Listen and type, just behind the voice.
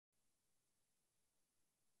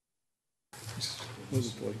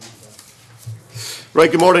Right,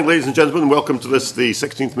 good morning, ladies and gentlemen. Welcome to this, the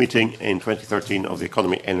 16th meeting in 2013 of the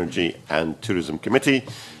Economy, Energy and Tourism Committee.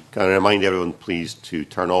 Can I remind everyone, please, to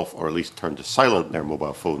turn off or at least turn to silent their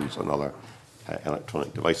mobile phones and other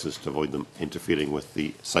electronic devices to avoid them interfering with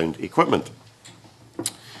the sound equipment.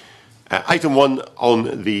 Item 1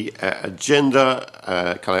 on the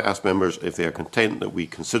agenda, can I ask members if they are content that we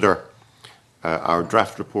consider our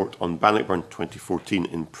draft report on Bannockburn 2014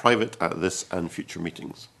 in private at this and future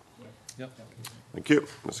meetings? Yep. Thank you.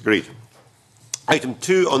 That's agreed. Item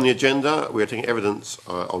 2 on the agenda, we are taking evidence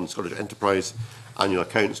on Scottish Enterprise Annual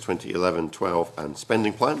Accounts 2011-12 and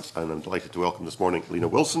Spending Plans. And I'm delighted to welcome this morning Lena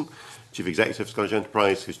Wilson, Chief Executive of Scottish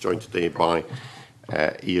Enterprise, who's joined today by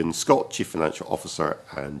Iain Scott, Chief Financial Officer,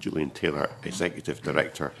 and Julian Taylor, Executive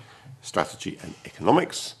Director, Strategy and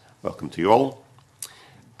Economics. Welcome to you all.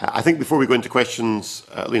 I think before we go into questions,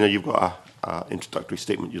 Lena, you've got an introductory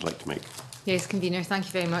statement you'd like to make. Yes, Convener, thank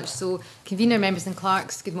you very much. So, Convener, members and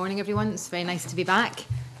clerks, good morning, everyone. It's very nice to be back.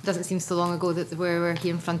 It doesn't seem so long ago that we were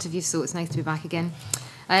here in front of you, so it's nice to be back again.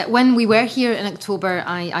 When we were here in October,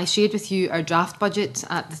 I shared with you our draft budget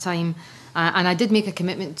at the time, and I did make a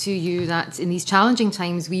commitment to you that in these challenging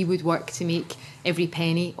times we would work to make every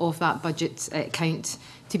penny of that budget count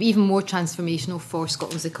to be even more transformational for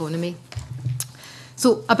Scotland's economy.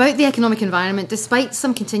 So, about the economic environment, despite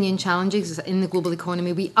some continuing challenges in the global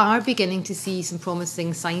economy, we are beginning to see some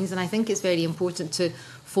promising signs, and I think it's very important to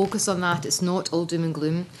focus on that. It's not all doom and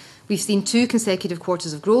gloom. We've seen 2 consecutive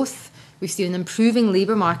quarters of growth. We've seen an improving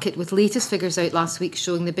labour market, with latest figures out last week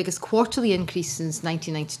showing the biggest quarterly increase since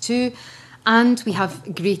 1992. And we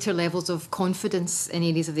have greater levels of confidence in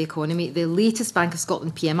areas of the economy. The latest Bank of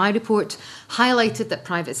Scotland PMI report highlighted that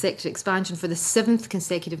private sector expansion for the 7th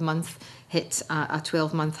consecutive month hit a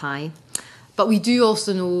 12-month high. But we do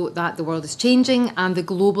also know that the world is changing and the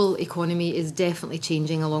global economy is definitely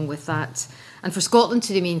changing along with that. And for Scotland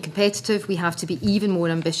to remain competitive, we have to be even more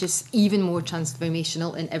ambitious, even more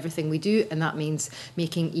transformational in everything we do, and that means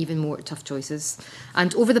making even more tough choices.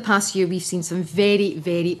 And over the past year, we've seen some very,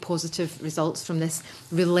 very positive results from this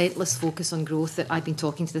relentless focus on growth that I've been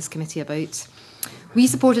talking to this committee about. We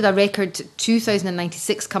supported a record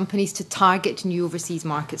 2,096 companies to target new overseas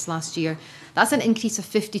markets last year. That's an increase of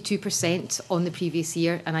 52% on the previous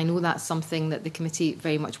year, and I know that's something that the committee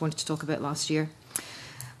very much wanted to talk about last year.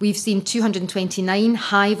 We've seen 229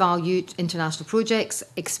 high-value international projects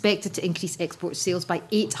expected to increase export sales by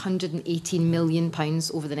 £818 million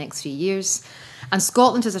over the next 3 years. And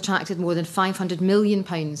Scotland has attracted more than £500 million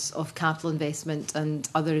of capital investment and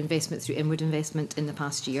other investment through inward investment in the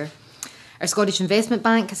past year. Our Scottish Investment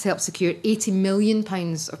Bank has helped secure £80 million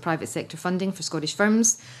of private sector funding for Scottish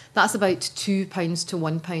firms. That's about £2 to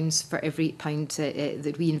 £1 for every pound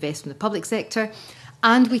that we invest in the public sector.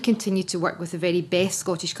 And we continue to work with the very best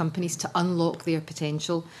Scottish companies to unlock their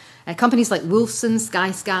potential. Companies like Wolfson,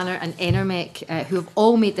 Skyscanner and Enermec, who have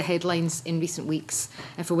all made the headlines in recent weeks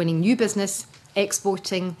for winning new business,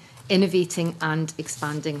 exporting, innovating and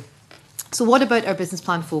expanding. So what about our business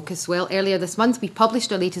plan focus? Well, earlier this month we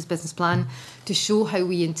published our latest business plan to show how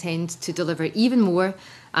we intend to deliver even more,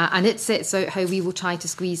 and it sets out how we will try to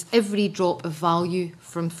squeeze every drop of value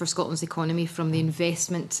for Scotland's economy from the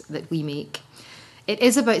investment that we make. It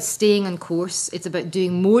is about staying on course. It's about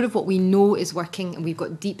doing more of what we know is working, and we've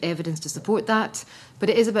got deep evidence to support that. But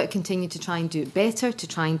it is about continuing to try and do it better, to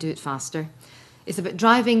try and do it faster. It's about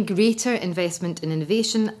driving greater investment in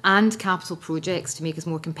innovation and capital projects to make us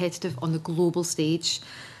more competitive on the global stage.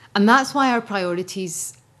 And that's why our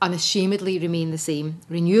priorities unashamedly remain the same: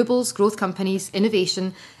 renewables, growth companies,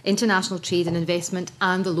 innovation, international trade and investment,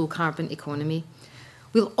 and the low-carbon economy.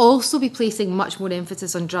 We'll also be placing much more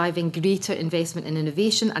emphasis on driving greater investment in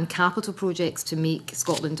innovation and capital projects to make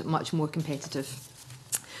Scotland much more competitive.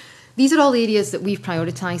 These are all areas that we've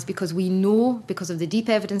prioritised because we know, because of the deep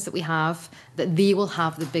evidence that we have, that they will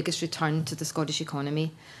have the biggest return to the Scottish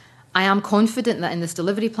economy. I am confident that in this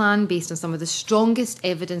delivery plan, based on some of the strongest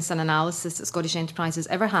evidence and analysis that Scottish Enterprise has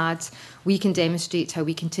ever had, we can demonstrate how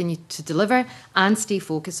we continue to deliver and stay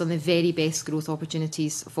focused on the very best growth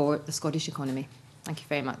opportunities for the Scottish economy. Thank you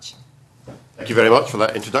very much. Thank you very much for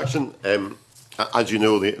that introduction. As you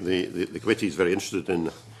know, the committee is very interested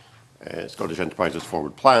in Scottish Enterprise's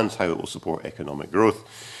forward plans, how it will support economic growth.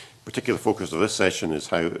 Particular focus of this session is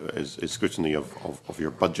scrutiny of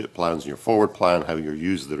your budget plans and your forward plan, how you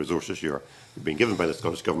use the resources you're being given by the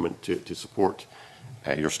Scottish Government to support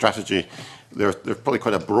your strategy. There's probably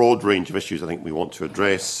quite a broad range of issues I think we want to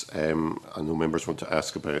address. I know members want to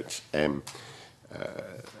ask about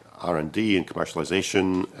R&D and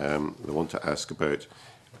commercialisation. They want to ask about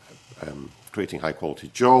creating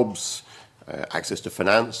high-quality jobs, access to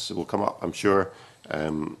finance will come up, I'm sure.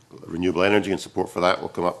 Renewable energy and support for that will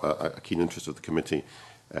come up, a keen interest of the committee,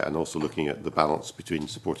 and also looking at the balance between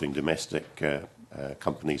supporting domestic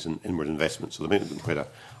companies and inward investment. So there may be quite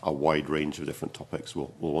a wide range of different topics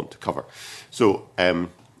we'll want to cover. So I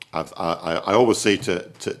always say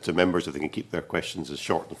to members if they can keep their questions as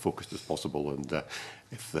short and focused as possible, and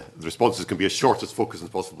if the responses can be as short as focused as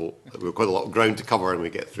possible, we've quite a lot of ground to cover and we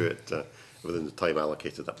get through it within the time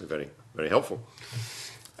allocated. That'd be very, very helpful.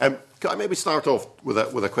 Can I maybe start off with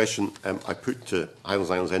a question I put to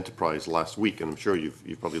Highlands Enterprise last week, and I'm sure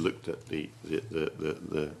you've probably looked at the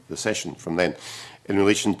session from then, in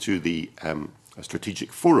relation to the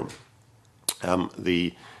strategic forum.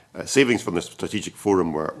 The savings from the strategic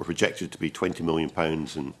forum were projected to be £20 million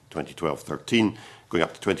in 2012-13, going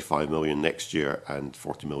up to £25 million next year and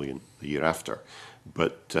 £40 million the year after.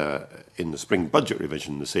 But in the spring budget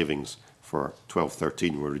revision, the savings for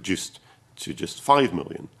 12-13 were reduced to just £5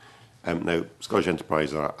 million. Now, Scottish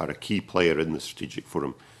Enterprise are a key player in the strategic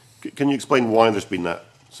forum. Can you explain why there's been that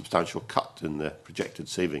substantial cut in the projected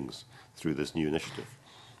savings through this new initiative?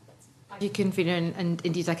 You can, Convener, and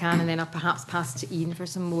indeed I can, and then I'll perhaps pass to Iain for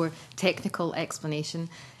some more technical explanation.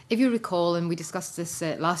 If you recall, and we discussed this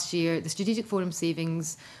last year, the Strategic Forum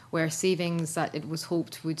savings were savings that it was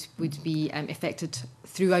hoped would be effected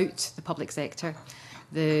throughout the public sector.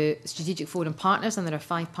 The Strategic Forum partners, and there are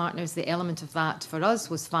 5 partners, the element of that for us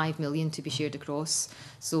was £5 million to be shared across.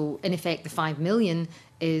 So in effect, the £5 million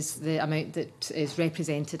is the amount that is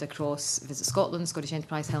represented across Visit Scotland, Scottish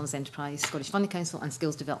Enterprise, Highlands Enterprise, Scottish Funding Council and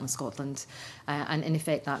Skills Development Scotland. And in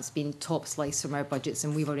effect, that's been top slice from our budgets,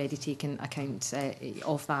 and we've already taken account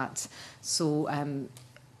of that. So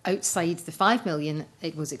outside the £5 million,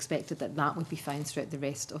 it was expected that that would be found throughout the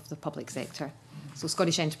rest of the public sector. So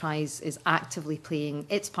Scottish Enterprise is actively playing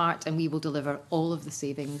its part, and we will deliver all of the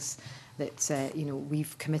savings that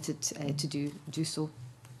we've committed to do so.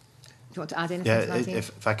 Do you want to add anything to that?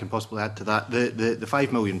 If I can possibly add to that, the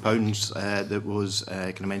 £5 million that was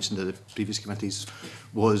kind of mentioned at the previous committees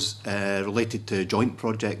was related to joint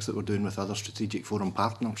projects that we're doing with other strategic forum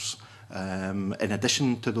partners. In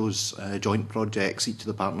addition to those joint projects, each of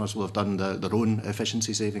the partners will have done their own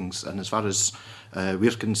efficiency savings, and as far as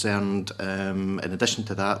we're concerned, in addition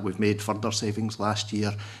to that, we've made further savings last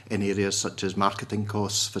year in areas such as marketing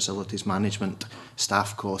costs, facilities management,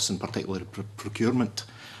 staff costs, and particularly procurement.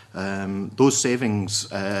 Those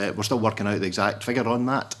savings, we're still working out the exact figure on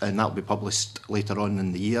that, and that will be published later on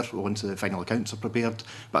in the year once the final accounts are prepared.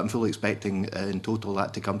 But I'm fully expecting in total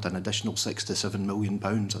that to come to an additional £6 to £7 million.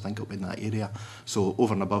 I think it'll be in that area. So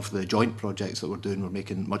over and above the joint projects that we're doing, we're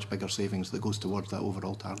making much bigger savings that goes towards that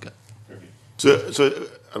overall target. So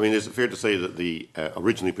I mean, is it fair to say that the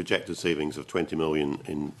originally projected savings of 20 million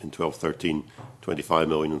in 12-13, 25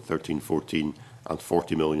 million in 13-14, and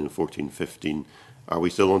 40 million in 14-15, are we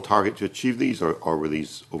still on target to achieve these, or were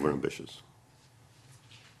these over-ambitious?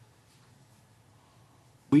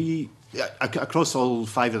 Across all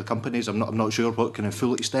 5 of the companies, I'm not sure what kind of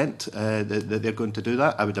full extent that they're going to do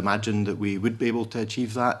that. I would imagine that we would be able to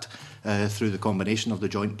achieve that through the combination of the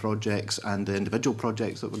joint projects and the individual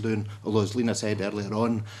projects that we're doing. Although, as Lena said earlier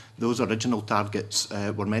on, those original targets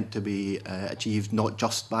were meant to be achieved not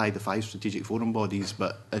just by the 5 strategic forum bodies,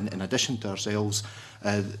 but in addition to ourselves,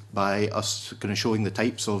 by us kind of showing the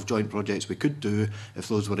types of joint projects we could do. If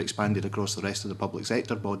those were expanded across the rest of the public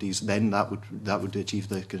sector bodies, then that would achieve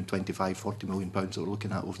the kind of £25–40 million that we're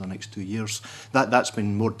looking at over the next 2 years. That's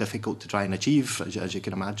been more difficult to try and achieve, as you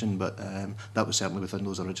can imagine, but that was certainly within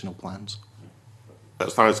those original plans.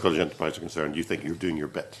 As far as Scottish Enterprise are concerned, you think you're doing your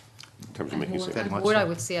bit in terms of making savings? Very much more, so. I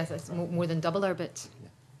would say, it's more than double our bit.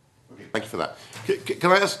 Okay, thank you for that.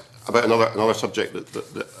 Can I ask about another subject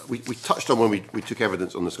that we touched on when we took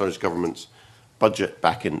evidence on the Scottish Government's budget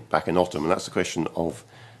back in autumn, and that's the question of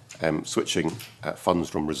switching funds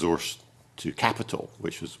from resource to capital,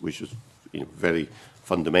 which was very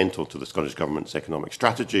fundamental to the Scottish Government's economic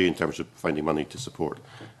strategy in terms of finding money to support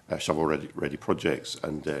shovel-ready projects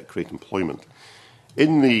and create employment.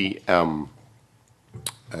 In the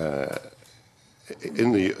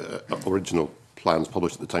original plans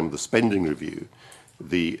published at the time of the spending review,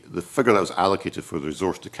 the figure that was allocated for the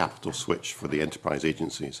resource to capital switch for the enterprise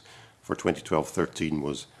agencies for 2012-13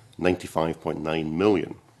 was 95.9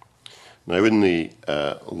 million. Now, in the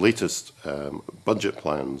latest budget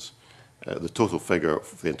plans, the total figure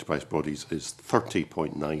for the enterprise bodies is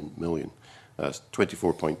 30.9 million. That's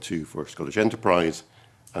 24.2 for Scottish Enterprise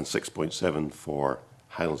and 6.7 for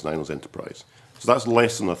Highlands and Islands Enterprise. So that's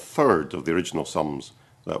less than a third of the original sums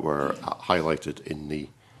that were highlighted in the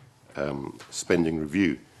spending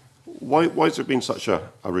review. why has there been such a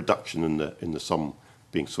reduction in the sum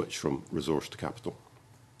being switched from resource to capital?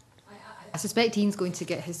 I suspect Iain's going to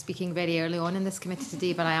get his speaking very early on in this committee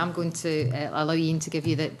today, but I am going to allow Iain to give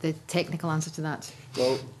you the technical answer to that.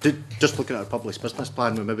 Well, just looking at our published business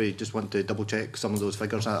plan, we maybe just want to double check some of those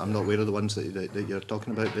figures. I'm not aware of the ones that you're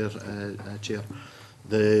talking about there, Chair.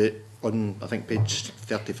 On, I think, page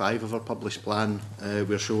 35 of our published plan,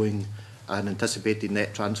 we're showing an anticipated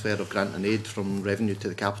net transfer of grant and aid from revenue to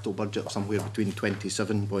the capital budget of somewhere between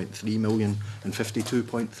 27.3 million and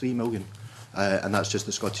 52.3 million. And that's just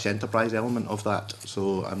the Scottish Enterprise element of that.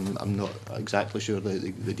 So I'm not exactly sure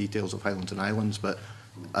the details of Highlands and Islands, but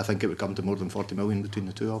I think it would come to more than 40 million between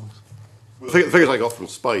the two of us. The figures I got from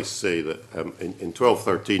Spice say that in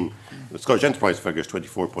 12-13, the Scottish Enterprise figure is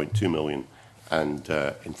 24.2 million, and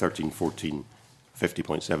in 13-14,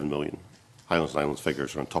 50.7 million. Highlands and Islands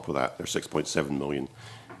figures are on top of that. They're 6.7 million,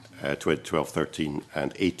 12-13,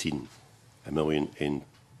 and 18 million in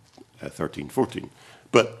 13-14.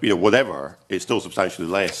 But, you know, whatever, it's still substantially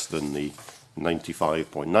less than the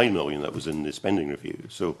 95.9 million that was in the spending review.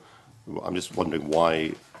 So I'm just wondering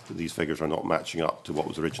why these figures are not matching up to what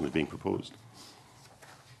was originally being proposed.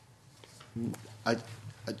 I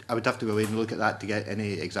would have to go away and look at that to get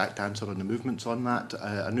any exact answer on the movements on that.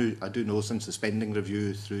 I do know since the spending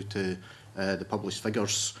review through to the published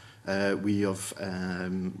figures, we've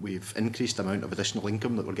increased the amount of additional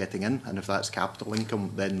income that we're getting in, and if that's capital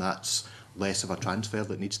income, then that's less of a transfer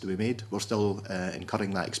that needs to be made. We're still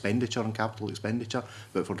incurring that expenditure on capital expenditure,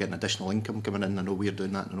 but if we're getting additional income coming in, I know we're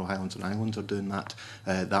doing that, I know Highlands and Islands are doing that,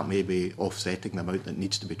 that may be offsetting the amount that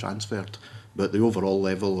needs to be transferred. But the overall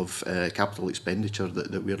level of capital expenditure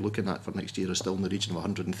that we're looking at for next year is still in the region of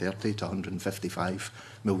 130 to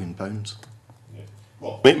 155 million pounds.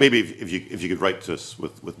 Well, maybe if you could write to us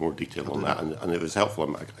with more detail on that, and if it's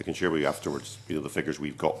helpful, I can share with you afterwards, you know, the figures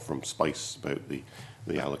we've got from Spice about the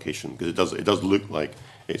allocation, because it does look like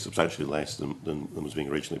it's substantially less than was being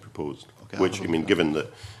originally proposed. Okay, which, I mean, given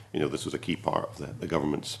that, you know, this was a key part of the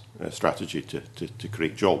government's strategy to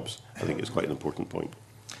create jobs, I think it's quite an important point.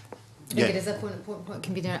 I think it is an important point,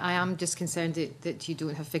 Convener. I am just concerned that you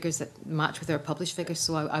don't have figures that match with our published figures,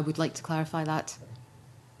 so I would like to clarify that.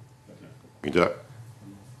 You can do that.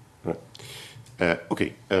 Right.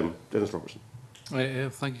 Okay, Dennis Robertson.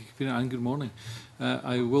 Thank you, Convener, and good morning.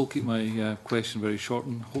 I will keep my question very short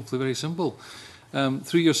and hopefully very simple.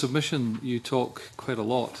 Through your submission, you talk quite a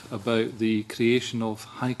lot about the creation of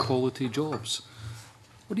high-quality jobs.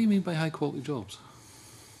 What do you mean by high-quality jobs?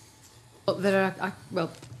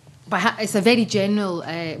 Well, it's a very general.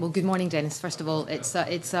 Well, good morning, Dennis. First of all, it's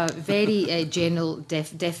a very general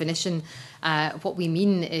definition. What we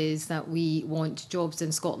mean is that we want jobs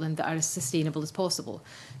in Scotland that are as sustainable as possible.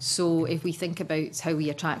 So if we think about how we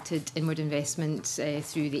attracted inward investment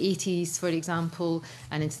through the 80s, for example,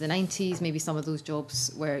 and into the 90s, maybe some of those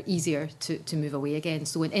jobs were easier to move away again.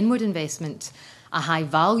 So in inward investment, a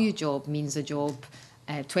high-value job means a job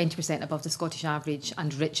 20% above the Scottish average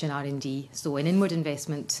and rich in R&D. So in inward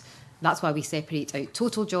investment, that's why we separate out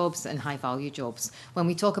total jobs and high-value jobs. When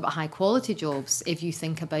we talk about high-quality jobs, if you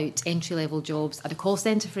think about entry-level jobs at a call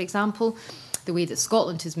centre, for example, the way that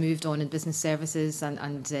Scotland has moved on in business services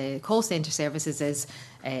and call centre services is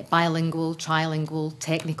bilingual, trilingual,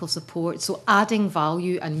 technical support. So adding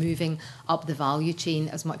value and moving up the value chain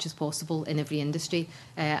as much as possible in every industry,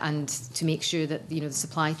 and to make sure that, you know, the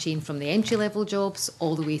supply chain from the entry-level jobs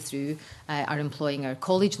all the way through are employing our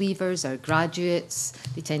college leavers, our graduates.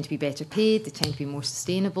 They tend to be better paid, they tend to be more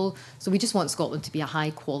sustainable. So we just want Scotland to be a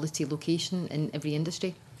high-quality location in every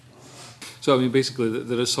industry. So, I mean, basically,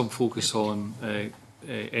 there is some focus on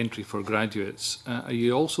entry for graduates. Are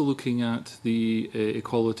you also looking at the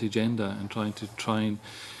equality agenda and trying to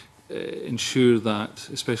ensure that,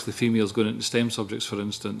 especially females going into STEM subjects, for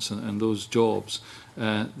instance, and those jobs,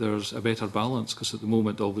 there's a better balance? Because at the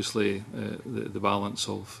moment, obviously, the balance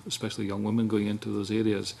of especially young women going into those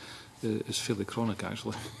areas is fairly chronic,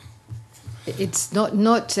 actually. It's not.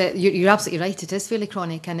 You're absolutely right. It is fairly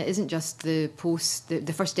chronic, and it isn't just the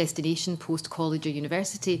first destination post college or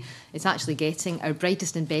university. It's actually getting our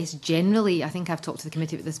brightest and best generally. I think I've talked to the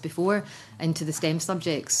committee about this before, into the STEM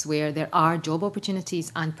subjects where there are job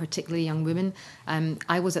opportunities, and particularly young women.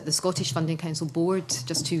 I was at the Scottish Funding Council board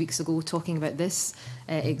just 2 weeks ago talking about this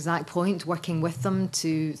exact point, working with them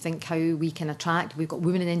to think how we can attract. We've got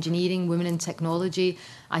women in engineering, women in technology.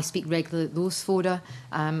 I speak regularly at those fora,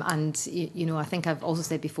 and you know, I think I've also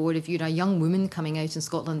said before, if you're a young woman coming out in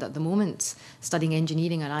Scotland at the moment studying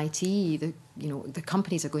engineering or IT, the the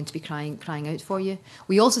companies are going to be crying out for you.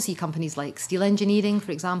 We also see companies like Steel Engineering,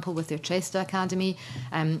 for example, with their Tresta Academy.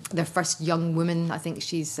 Their first young woman, I think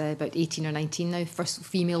she's about 18 or 19 now, first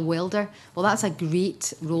female welder. Well, that's a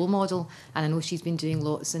great role model, and I know she's been doing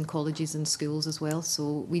lots in colleges and schools as well,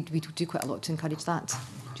 so we do quite a lot to encourage that.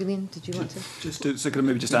 Julian, did you want to? So can I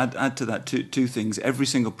maybe just add to that two things. Every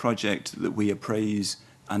single project that we appraise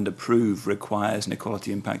and approve requires an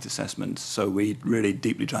equality impact assessment. So we really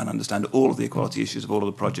deeply try and understand all of the equality issues of all of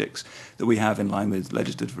the projects that we have in line with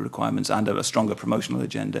legislative requirements and a stronger promotional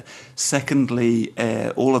agenda. Secondly,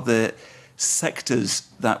 all of the sectors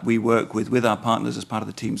that we work with our partners as part of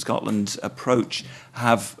the Team Scotland approach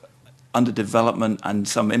have under development and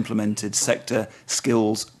some implemented sector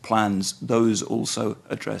skills plans. Those also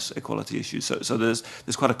address equality issues. So there's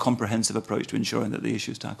quite a comprehensive approach to ensuring that the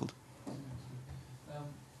issue is tackled.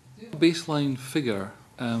 Baseline figure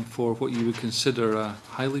for what you would consider a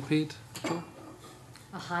highly paid job?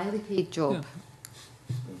 A highly paid job? Yeah.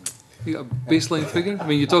 You got a baseline figure? I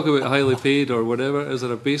mean, you talk about highly paid or whatever. Is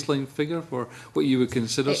there a baseline figure for what you would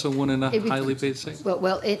consider someone in a highly paid sector?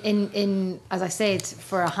 Well, in as I said,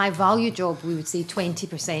 for a high value job, we would say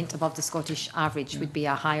 20% above the Scottish average would be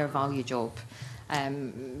a higher value job.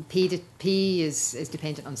 Pay is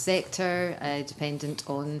dependent on sector, dependent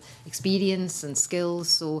on experience and skills.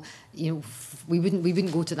 So we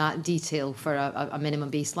wouldn't go to that detail for a minimum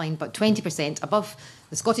baseline. But 20% above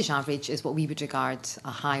the Scottish average is what we would regard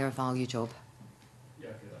a higher value job. Yeah,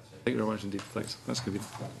 okay, that's it. Thank you very much indeed. Thanks. That's good.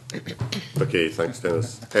 Okay, thanks,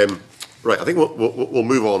 Dennis. Right, I think we'll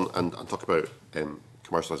move on and talk about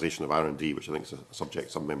commercialisation of R&D, which I think is a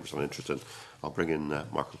subject some members are interested in. I'll bring in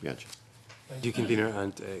Marco Biaggi. Thank you, Convener,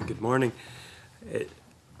 and good morning.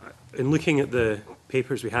 In looking at the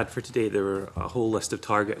papers we had for today, there were a whole list of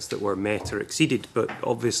targets that were met or exceeded, but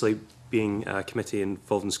obviously, being a committee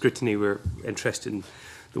involved in scrutiny, we're interested in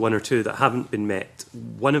the one or two that haven't been met.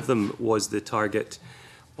 One of them was the target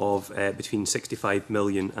of between 65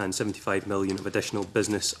 million and 75 million of additional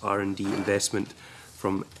business R&D investment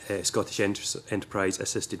from Scottish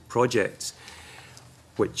enterprise-assisted projects,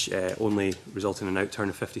 which only resulted in an outturn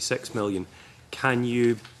of 56 million. Can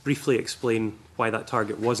you briefly explain why that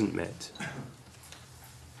target wasn't met?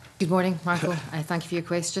 Good morning, Marco. Thank you for your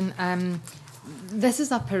question. This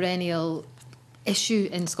is a perennial issue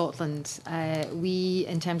in Scotland. We,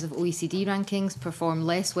 in terms of OECD rankings, perform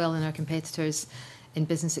less well than our competitors in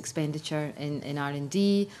business expenditure in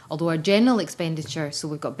R&D, although our general expenditure, so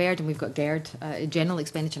we've got BERD and we've got GERD, general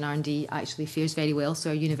expenditure in R&D actually fares very well,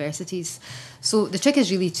 so our universities. So the trick is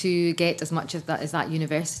really to get as much of that as that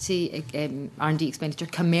university R&D expenditure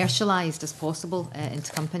commercialised as possible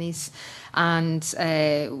into companies. And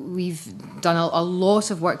we've done a lot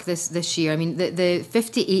of work this year. I mean, the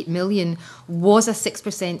 58 million was a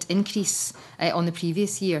 6% increase on the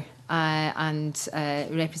previous year. And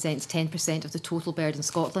represents 10% of the total bird in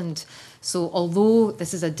Scotland. So although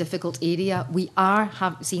this is a difficult area, we are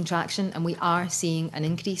seeing traction and we are seeing an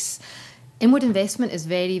increase. Inward investment is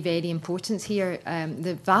very, very important here.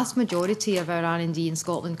 The vast majority of our R&D in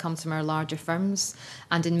Scotland comes from our larger firms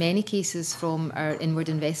and in many cases from our inward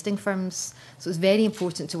investing firms. So it's very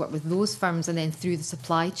important to work with those firms and then through the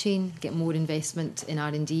supply chain get more investment in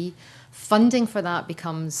R&D. Funding for that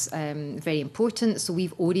becomes very important. So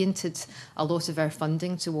we've oriented a lot of our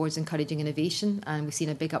funding towards encouraging innovation, and we've seen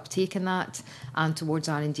a big uptake in that, and towards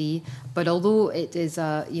R&D. But although it is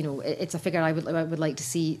it's a figure I would like to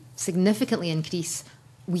see significantly increase,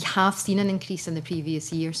 we have seen an increase in the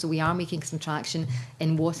previous year. So we are making some traction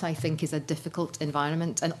in what I think is a difficult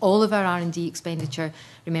environment. And all of our R&D expenditure,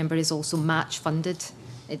 remember, is also match funded.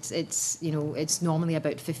 It's normally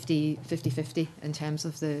about 50-50 in terms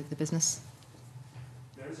of the business.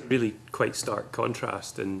 There is a really quite stark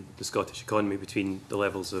contrast in the Scottish economy between the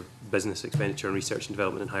levels of business expenditure and research and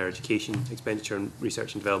development and higher education expenditure and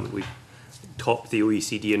research and development. We've topped the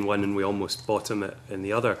OECD in one and we almost bottom it in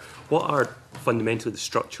the other. What are fundamentally the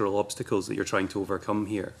structural obstacles that you're trying to overcome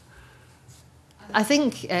here? I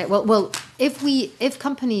think, if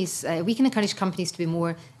companies, we can encourage companies to be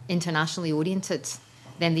more internationally oriented,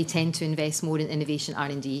 then they tend to invest more in innovation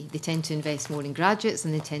R&D. They tend to invest more in graduates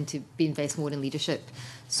and they tend to invest more in leadership.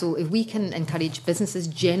 So if we can encourage businesses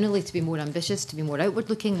generally to be more ambitious, to be more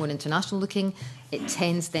outward-looking, more international-looking, it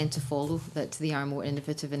tends then to follow that they are more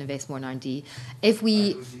innovative and invest more in R&D. If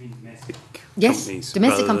we...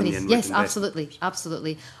 domestic companies, yes,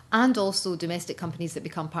 absolutely. And also domestic companies that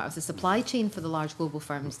become part of the supply chain for the large global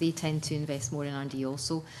firms, they tend to invest more in R&D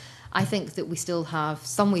also. I think that we still have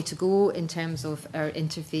some way to go in terms of our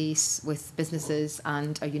interface with businesses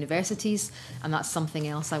and our universities, and that's something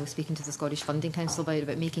else I was speaking to the Scottish Funding Council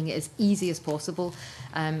about making it as easy as possible.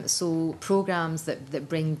 So programmes that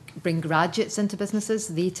bring graduates into businesses,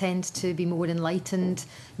 they tend to be more enlightened,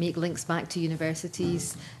 make links back to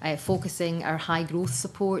universities, focusing our high growth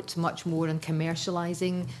support much more on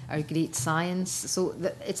commercialising our great science. So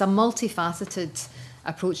it's a multifaceted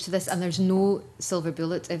approach to this, and there's no silver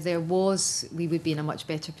bullet. If there was, we would be in a much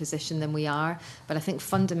better position than we are. But I think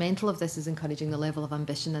fundamental of this is encouraging the level of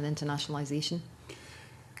ambition and internationalisation.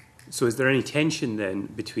 So is there any tension then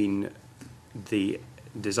between the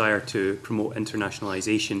desire to promote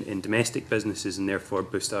internationalisation in domestic businesses and therefore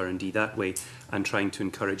boost R&D that way, and trying to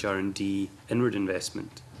encourage R&D inward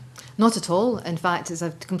investment? Not at all. In fact, it's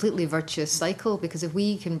a completely virtuous cycle, because if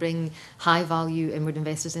we can bring high-value inward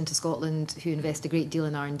investors into Scotland who invest a great deal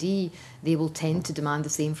in R&D, they will tend to demand the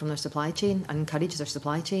same from their supply chain and encourage their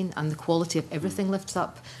supply chain, and the quality of everything lifts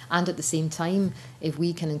up. And at the same time, if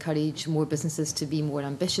we can encourage more businesses to be more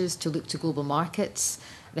ambitious, to look to global markets,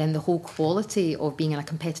 then the whole quality of being in a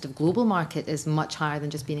competitive global market is much higher than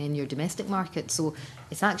just being in your domestic market. So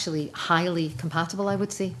it's actually highly compatible, I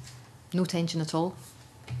would say. No tension at all.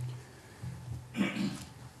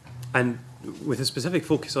 And with a specific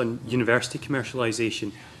focus on university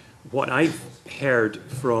commercialisation, what I've heard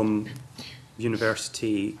from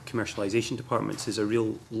university commercialisation departments is a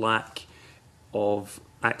real lack of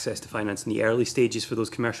access to finance in the early stages for those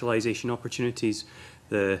commercialisation opportunities.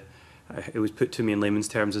 It was put to me in layman's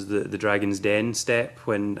terms as the dragon's den step,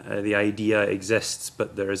 when the idea exists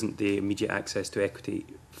but there isn't the immediate access to equity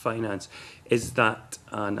finance. Is that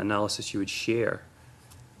an analysis you would share?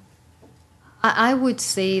 I would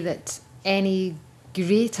say that any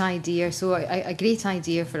great idea, so a great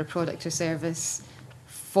idea for a product or service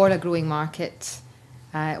for a growing market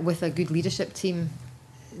with a good leadership team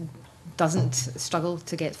doesn't struggle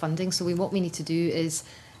to get funding. So what we need to do is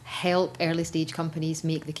help early stage companies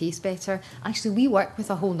make the case better. Actually, we work with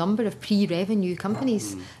a whole number of pre-revenue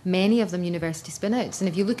companies, many of them university spin-outs. And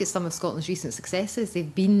if you look at some of Scotland's recent successes,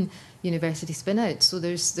 they've been university spin-outs. So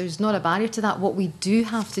there's not a barrier to that. What we do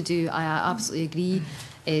have to do, I absolutely agree,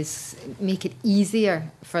 is make it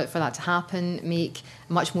easier for that to happen, make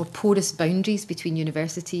much more porous boundaries between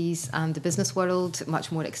universities and the business world,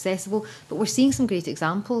 much more accessible. But we're seeing some great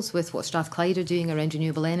examples with what Strathclyde are doing around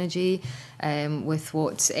renewable energy, with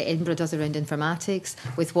what Edinburgh does around informatics,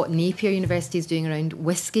 with what Napier University is doing around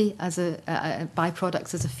whisky as a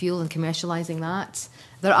byproducts as a fuel and commercialising that.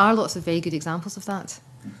 There are lots of very good examples of that.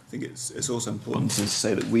 I think it's also important to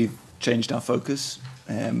say that we've changed our focus.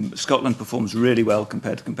 Scotland performs really well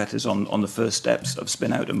compared to competitors on the first steps of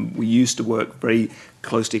spin-out, and we used to work very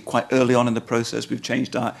closely quite early on in the process. We've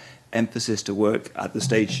changed our emphasis to work at the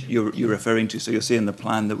stage you're referring to. So you'll see in the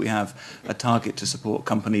plan that we have a target to support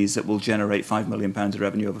companies that will generate £5 million of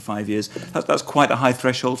revenue over 5 years. That's quite a high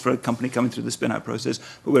threshold for a company coming through the spin-out process,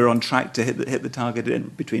 but we're on track to hit the target in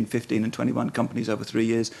between 15 and 21 companies over 3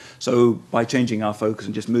 years. So by changing our focus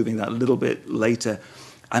and just moving that a little bit later,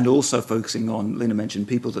 and also focusing on, Lena mentioned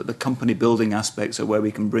people, that the company building aspects are where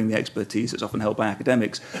we can bring the expertise that's often held by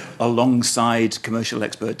academics alongside commercial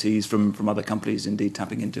expertise from other companies, indeed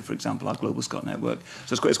tapping into, for example, our Global Scot network.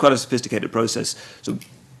 So it's quite a sophisticated process. So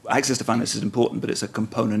access to finance is important, but it's a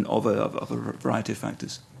component of a variety of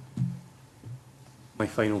factors. My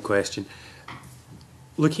final question.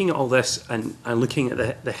 Looking at all this and looking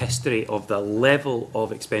at the history of the level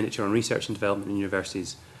of expenditure on research and development in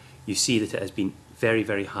universities, you see that it has been very,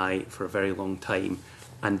 very high for a very long time,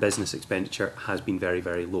 and business expenditure has been very,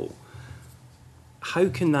 very low. How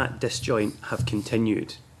can that disjoint have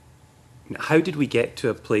continued? How did we get to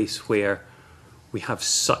a place where we have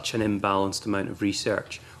such an imbalanced amount of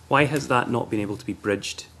research? Why has that not been able to be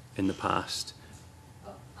bridged in the past?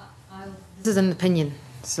 This is an opinion,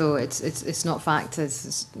 so it's not fact.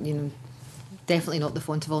 It's definitely not the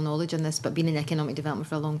font of all knowledge on this, but being in economic development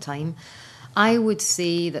for a long time, I would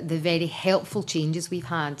say that the very helpful changes we've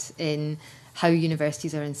had in how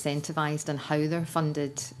universities are incentivised and how they're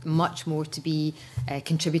funded much more to be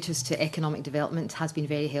contributors to economic development has been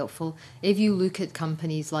very helpful. If you look at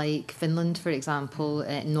companies like Finland, for example,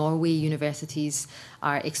 Norway universities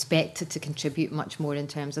are expected to contribute much more in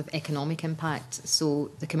terms of economic impact,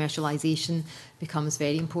 so the commercialisation becomes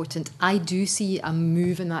very important. I do see a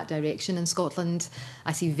move in that direction in Scotland.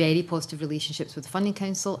 I see very positive relationships with the Funding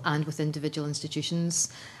Council and with individual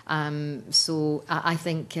institutions. So I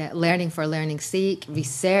think learning for learning's sake,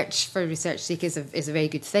 research for research's sake is a very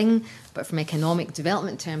good thing, but from economic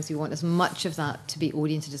development terms, we want as much of that to be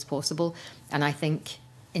oriented as possible. And I think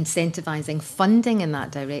incentivising funding in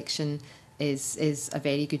that direction is a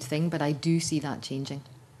very good thing, but I do see that changing.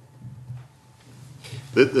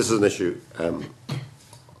 This is an issue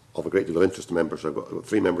of a great deal of interest to members. I've got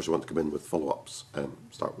 3 members who want to come in with follow-ups.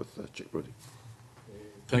 Start with Chick Brodie.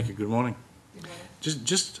 Thank you. Good morning.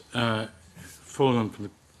 Just following on from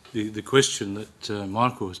the question that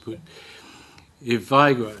Marco has put, if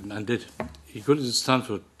I go out and did, you go to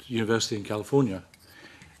Stanford University in California,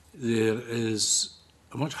 there is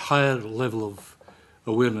a much higher level of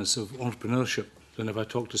awareness of entrepreneurship than if I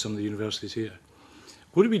talk to some of the universities here.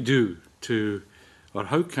 What do we do to, or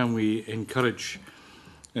how can we encourage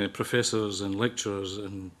professors and lecturers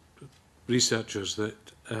and researchers that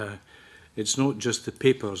it's not just the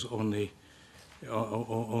papers on the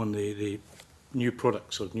new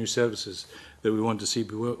products or new services that we want to see,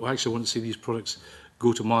 but we actually want to see these products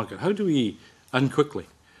go to market. How do we, and quickly,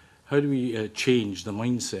 how do we change the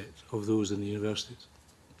mindset of those in the universities?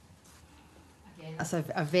 Again, that's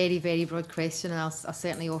a very, very broad question, and I'll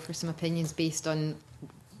certainly offer some opinions based on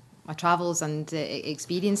my travels and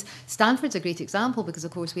experience. Stanford's a great example because,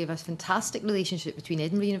 of course, we have a fantastic relationship between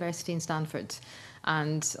Edinburgh University and Stanford,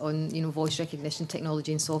 and on voice recognition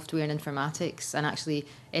technology and software and informatics. And actually,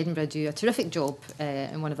 Edinburgh do a terrific job,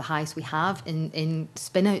 and one of the highest we have in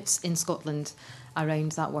spin-outs in Scotland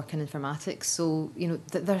around that work in informatics. So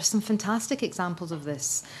there are some fantastic examples of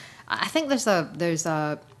this. I think there's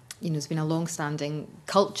been a long-standing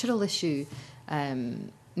cultural issue.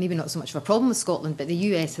 Maybe not so much of a problem with Scotland, but the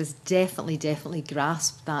US has definitely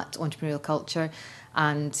grasped that entrepreneurial culture,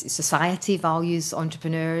 and society values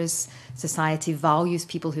entrepreneurs. Society values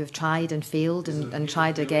people who have tried and failed and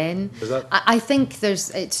tried again. I think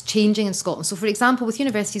it's changing in Scotland. So, for example, with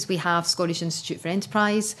universities, we have Scottish Institute for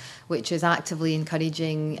Enterprise, which is actively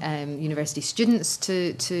encouraging university students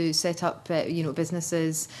to set up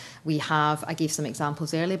businesses. We have, I gave some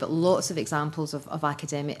examples earlier, but lots of examples of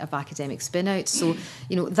academic spin-outs. So,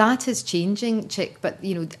 that is changing, Chick. But,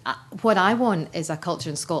 what I want is a culture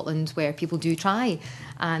in Scotland where people do try,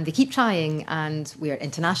 and they keep trying, and we're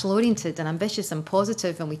international oriented and ambitious and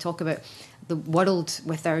positive, and we talk about the world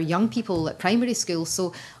with our young people at primary school.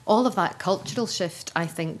 So all of that cultural shift, I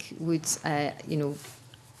think, would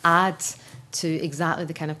add to exactly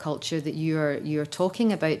the kind of culture that you're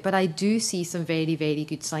talking about. But I do see some very, very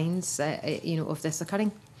good signs of this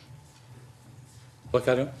occurring. Look,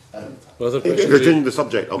 I don't. If you're changing the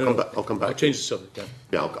subject, I'll come back. I'll change the subject.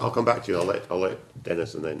 Yeah, I'll come back to you. I'll let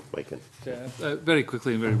Dennis and then Mike in. Yeah, very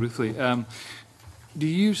quickly and very briefly. Do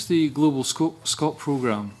you use the Global Scot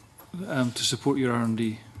programme to support your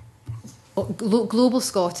R&D? Global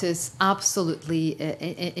Scot is absolutely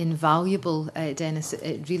invaluable, Dennis.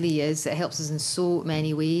 It really is. It helps us in so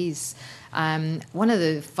many ways. One of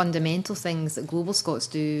the fundamental things that Global Scots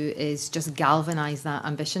do is just galvanise that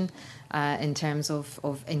ambition in terms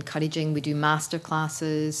of encouraging. We do master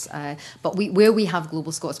classes, but where we have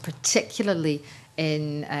Global Scots, particularly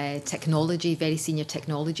in technology, very senior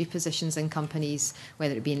technology positions in companies,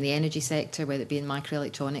 whether it be in the energy sector, whether it be in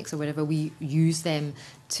microelectronics or whatever, we use them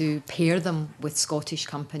to pair them with Scottish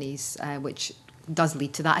companies, which does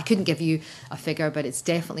lead to that. I couldn't give you a figure, but it's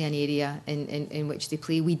definitely an area in which they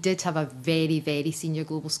play. We did have a very, very senior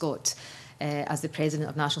Global Scot as the president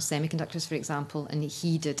of National Semiconductors, for example, and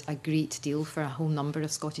he did a great deal for a whole number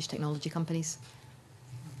of Scottish technology companies.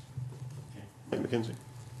 Mike McKenzie.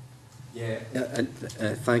 Yeah,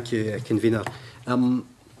 thank you, Convener.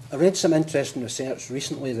 I read some interesting research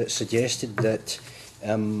recently that suggested that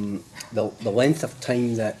the length of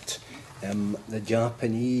time that the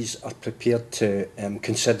Japanese are prepared to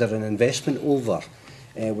consider an investment over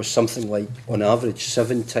was something like, on average,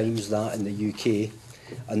 7 times that in the UK,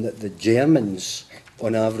 and that the Germans,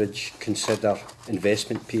 on average, consider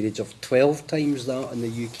investment periods of 12 times that in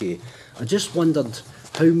the UK. I just wondered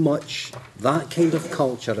how much that kind of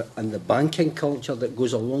culture and the banking culture that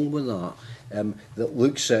goes along with that, that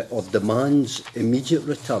looks at or demands immediate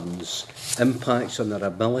returns, impacts on our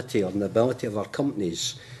ability, on the ability of our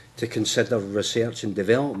companies to consider research and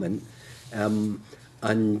development.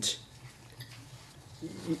 And,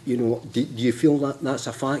 do you feel that that's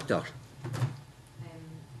a factor?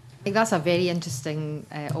 I think that's a very interesting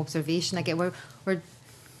observation. Again, we're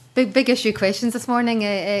big issue questions this morning,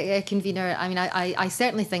 Convener. I mean, I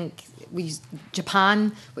certainly think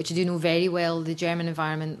Japan, which I do know very well, the German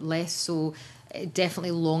environment less so,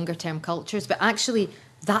 definitely longer term cultures. But actually,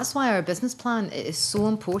 that's why our business plan is so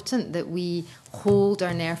important, that we hold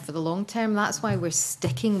our nerve for the long term. That's why we're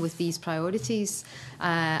sticking with these priorities.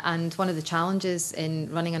 And one of the challenges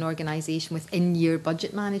in running an organisation with in-year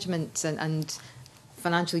budget management and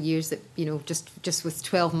financial years that, just with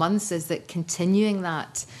 12 months, is that continuing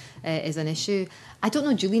that is an issue. I don't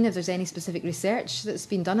know, Julian, if there's any specific research that's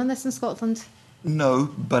been done on this in Scotland. No,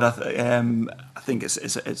 but I think it's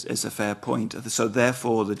a fair point. So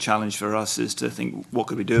therefore, the challenge for us is to think, what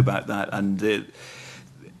could we do about that? And the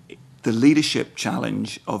leadership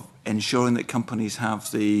challenge of ensuring that companies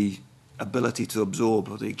have the ability to absorb,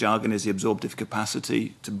 or the jargon is the absorptive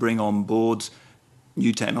capacity to bring on board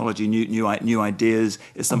new technology, new ideas,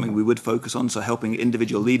 is something we would focus on. So helping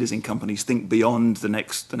individual leaders in companies think beyond the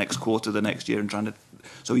next quarter, the next year, and trying to,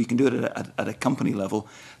 so you can do it at a company level.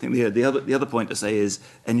 I think the other point to say is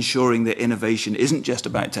ensuring that innovation isn't just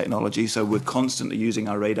about technology. So we're constantly using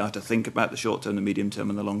our radar to think about the short term, the medium term,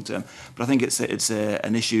 and the long term. But I think it's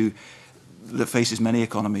an issue that faces many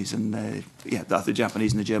economies, and the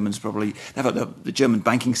Japanese and the Germans probably. The German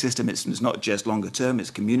banking system, it's not just longer term; it's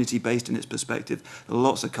community based in its perspective. There are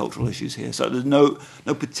lots of cultural issues here, so there's no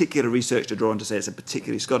particular research to draw on to say it's a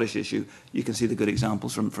particularly Scottish issue. You can see the good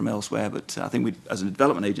examples from elsewhere, but I think as a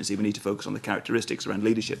development agency, we need to focus on the characteristics around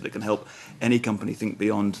leadership that can help any company think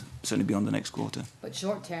certainly beyond the next quarter. But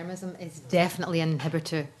short-termism is definitely an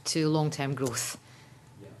inhibitor to long-term growth.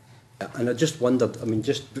 And I just wondered,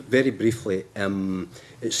 just very briefly,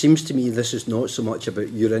 it seems to me this is not so much about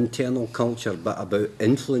your internal culture, but about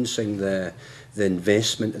influencing the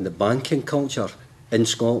investment and the banking culture in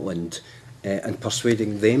Scotland and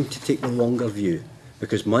persuading them to take the longer view.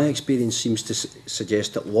 Because my experience seems to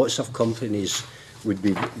suggest that lots of companies would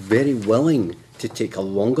be very willing to take a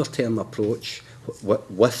longer term approach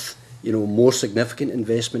with more significant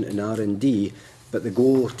investment in R&D, but they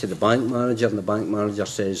go to the bank manager and the bank manager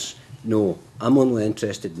says, no, I'm only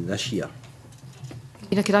interested in this year.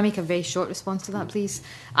 Could I make a very short response to that, please?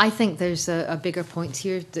 I think there's a bigger point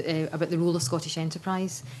here about the role of Scottish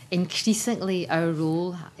enterprise. Increasingly, our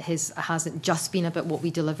role hasn't just been about what we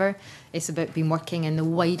deliver. It's about being working in the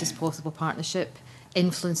widest possible partnership,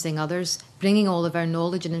 influencing others, bringing all of our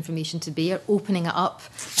knowledge and information to bear, opening it up,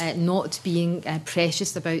 not being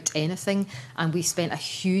precious about anything. And we spent a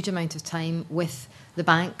huge amount of time with the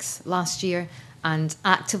banks last year, and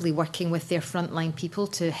actively working with their frontline people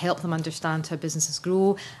to help them understand how businesses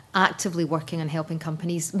grow, actively working on helping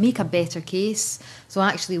companies make a better case. So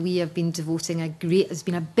actually we have been devoting there's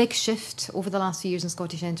been a big shift over the last few years in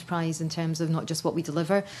Scottish enterprise in terms of not just what we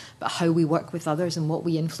deliver, but how we work with others and what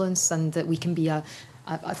we influence, and that we can be a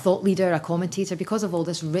thought leader, a commentator, because of all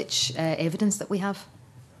this rich evidence that we have.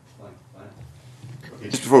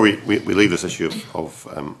 Just before we leave this issue of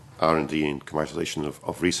R&D and commercialisation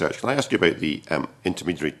of research, can I ask you about the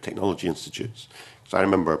intermediary technology institutes? Because I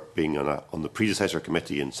remember being on the predecessor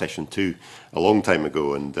committee in session 2 a long time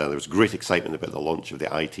ago, and there was great excitement about the launch of the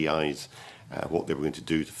ITIs, what they were going to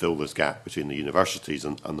do to fill this gap between the universities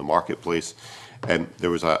and the marketplace. There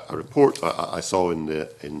was a report I saw in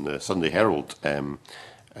the Sunday Herald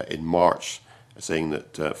in March, saying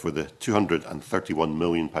that for the £231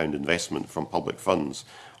 million investment from public funds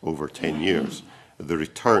over 10 years, the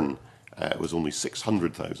return was only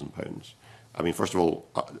 £600,000. I mean, first of all,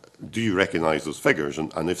 do you recognise those figures?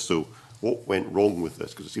 And if so, what went wrong with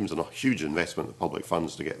this? Because it seems a huge investment of public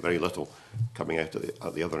funds to get very little coming out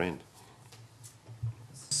at the other end.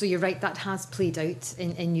 So you're right, that has played out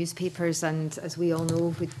in newspapers, and as we all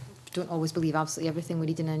know, we don't always believe absolutely everything we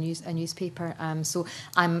read in a newspaper. So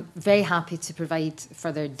I'm very happy to provide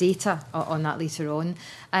further data on that later on.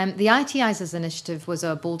 The ITIs as an initiative was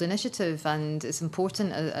a bold initiative, and it's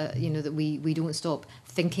important that we don't stop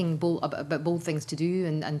thinking about bold things to do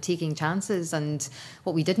and taking chances. And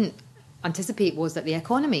what we didn't anticipate was that the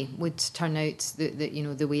economy would turn out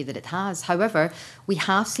the way that it has. However, we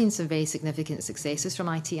have seen some very significant successes from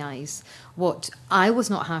ITIs. What I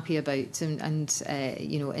was not happy about, and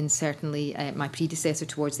certainly my predecessor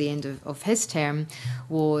towards the end of his term,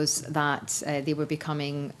 was that they were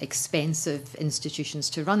becoming expensive institutions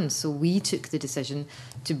to run. So we took the decision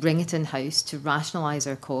to bring it in-house, to rationalise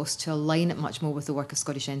our costs, to align it much more with the work of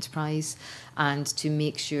Scottish enterprise, and to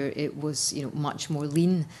make sure it was much more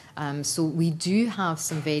lean. So we do have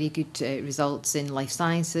some very good results in life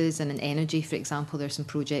sciences and in energy, for example. There are some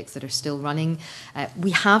projects that are still running.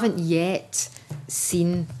 We haven't yet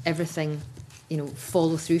seen everything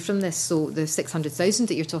follow through from this. So the 600,000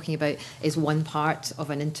 that you're talking about is one part of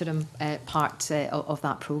an interim part of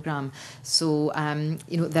that programme. So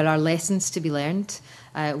there are lessons to be learned.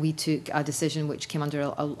 we took a decision which came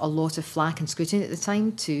under a lot of flack and scrutiny at the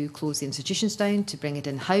time to close the institutions down, to bring it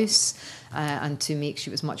in-house, and to make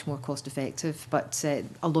sure it was much more cost-effective. But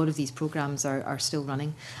a lot of these programmes are still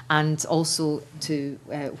running. And also to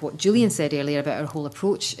what Julian said earlier about our whole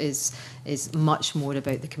approach is much more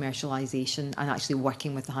about the commercialisation and actually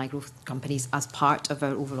working with the high-growth companies as part of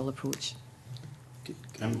our overall approach.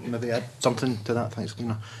 Can I maybe add something to that? Thanks,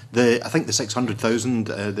 Lena. I think the 600,000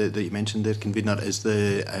 that you mentioned there, Convener, is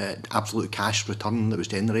the absolute cash return that was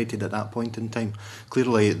generated at that point in time.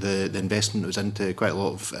 Clearly, the investment was into quite a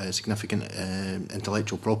lot of significant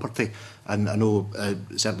intellectual property, and I know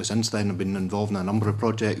certainly since then I've been involved in a number of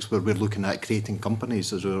projects where we're looking at creating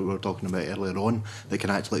companies, as we were talking about earlier on, that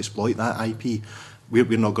can actually exploit that IP.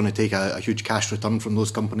 We're not going to take a huge cash return from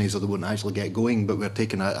those companies, or they won't actually get going, but we're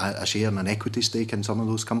taking a share and an equity stake in some of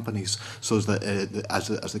those companies, so that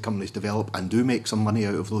as the companies develop and do make some money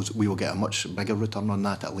out of those, we will get a much bigger return on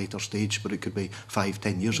that at a later stage, but it could be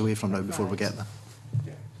 5-10 years away from now before we get there.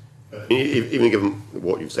 Even given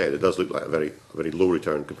what you've said, it does look like a very low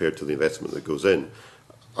return compared to the investment that goes in.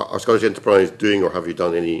 Are Scottish Enterprise doing, or have you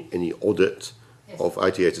done any audit of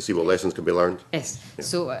ITS to see what lessons can be learned? Yes, yeah.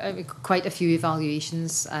 So quite a few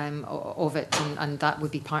evaluations of it, and that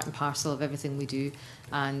would be part and parcel of everything we do.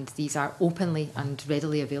 And these are openly and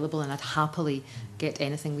readily available, and I'd happily get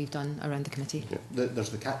anything we've done around the committee. Yeah. There's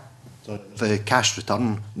the cash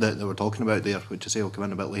return that we're talking about there, which I say will come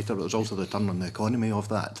in a bit later, but there's also the return on the economy of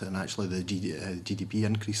that, and actually the GDP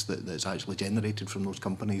increase that's actually generated from those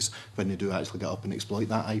companies when they do actually get up and exploit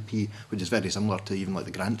that IP, which is very similar to even like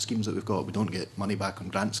the grant schemes that we've got. We don't get money back on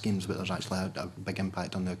grant schemes, but there's actually a big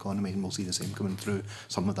impact on the economy, and we'll see the same coming through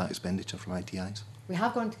some of that expenditure from ITIs. We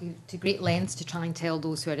have gone to great lengths to try and tell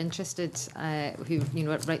those who are interested, who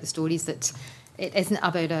write the stories, that it isn't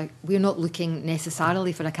about we're not looking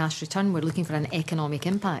necessarily for a cash return, we're looking for an economic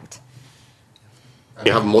impact.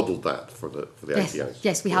 You have modelled that for the yes. ITIs?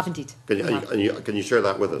 Yes, we have indeed. Can you share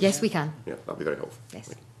that with us? Yes, we can. Yeah, that'd be very helpful.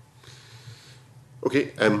 Yes.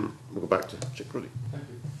 Okay, we'll go back to Chick Brody. Thank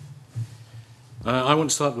you. I want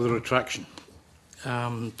to start with a retraction.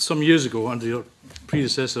 Some years ago, under your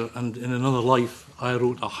predecessor and in another life, I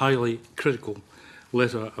wrote a highly critical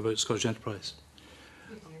letter about Scottish Enterprise.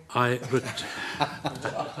 I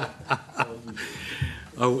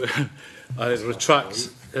retract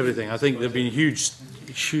everything. I think there have been huge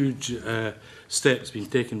steps being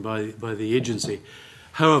taken by the agency.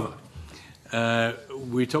 However,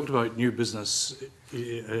 we talked about new business,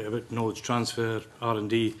 about knowledge transfer,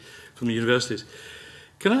 R&D from the universities.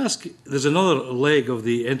 Can I ask, there's another leg of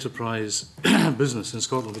the enterprise business in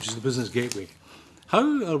Scotland, which is the business gateway.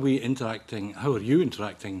 How are you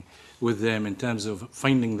interacting with them in terms of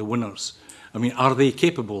finding the winners? I mean, are they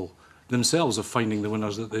capable themselves of finding the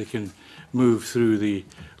winners that they can move through the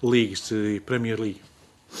leagues to the Premier League?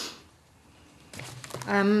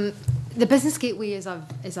 The business gateway is a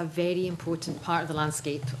very important part of the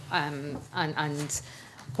landscape, and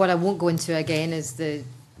what I won't go into again is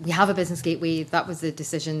we have a business gateway. That was the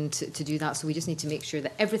decision to do that, so we just need to make sure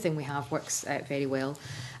that everything we have works very well.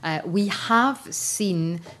 We have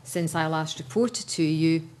seen, since I last reported to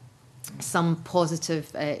you, some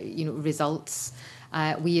positive results.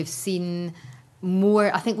 We have seen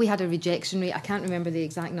more. I think we had a rejection rate, I can't remember the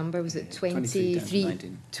exact number, was it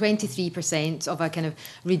 23% of a kind of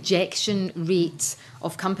rejection rate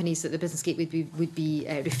of companies that the business gateway would be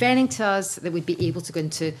referring to us, that would be able to go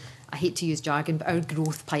into, I hate to use jargon, but our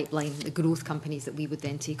growth pipeline, the growth companies that we would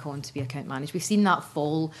then take on to be account managed. We've seen that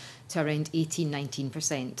fall to around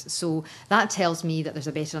 18-19%. So that tells me that there's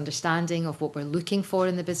a better understanding of what we're looking for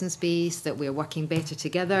in the business base, that we're working better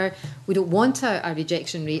together. We don't want a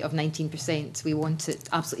rejection rate of 19%. We want it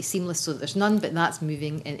absolutely seamless so that there's none, but that's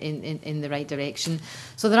moving in the right direction.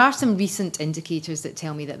 So there are some recent indicators that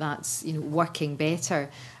tell me that that's working better.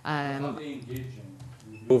 Are they engaging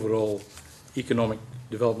in the overall economic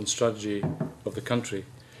development strategy of the country,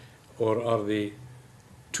 or are they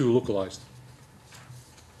too localised?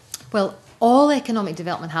 Well, all economic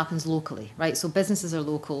development happens locally, right? So businesses are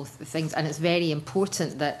local things, and it's very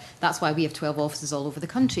important that's why we have 12 offices all over the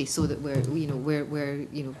country, so that we're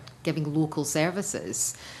giving local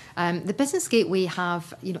services. The business gateway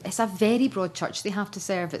it's a very broad church they have to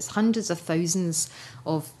serve. It's hundreds of thousands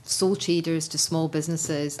of sole traders to small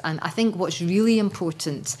businesses, and I think what's really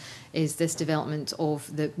important is this development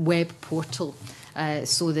of the web portal,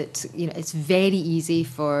 so that it's very easy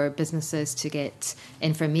for businesses to get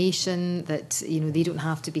information, that they don't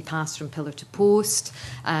have to be passed from pillar to post.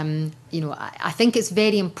 I think it's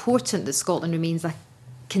very important that Scotland remains a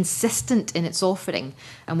consistent in its offering.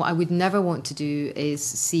 And what I would never want to do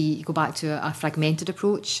is go back to a fragmented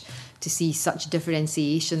approach, to see such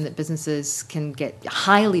differentiation that businesses can get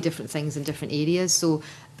highly different things in different areas. So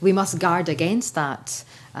we must guard against that.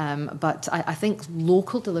 But I think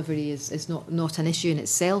local delivery is not an issue in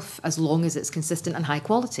itself, as long as it's consistent and high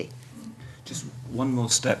quality. Just one more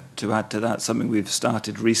step to add to that. Something we've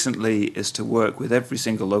started recently is to work with every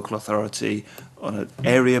single local authority on an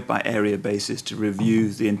area-by-area basis to review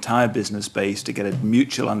the entire business base, to get a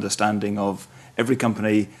mutual understanding of every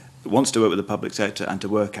company that wants to work with the public sector, and to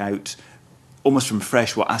work out almost from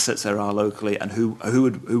fresh what assets there are locally and who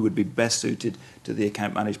would be best suited to the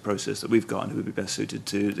account managed process that we've got and who would be best suited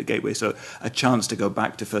to the gateway. So a chance to go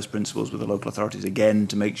back to first principles with the local authorities again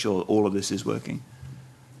to make sure all of this is working.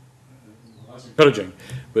 Encouraging,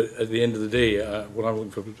 but at the end of the day, what I'm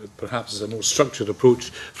looking for perhaps is a more structured approach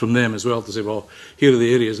from them as well, to say, well, here are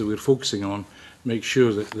the areas that we're focusing on, make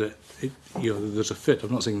sure that there's a fit.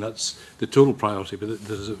 I'm not saying that's the total priority, but that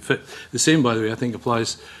there's a fit. The same, by the way, I think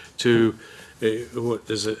applies to what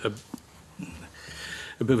is a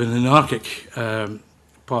bit of an anarchic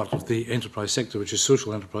part of the enterprise sector, which is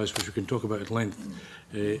social enterprise, which we can talk about at length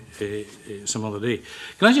some other day.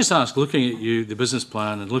 Can I just ask, looking at the business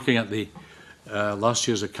plan and looking at the last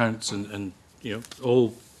year's accounts and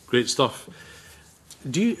all great stuff,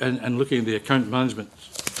 and looking at the account management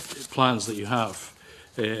plans that you have,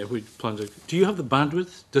 do you have the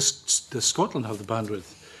bandwidth? Does Scotland have the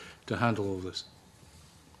bandwidth to handle all this?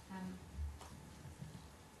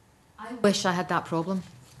 I wish I had that problem.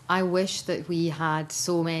 I wish that we had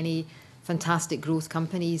so many fantastic growth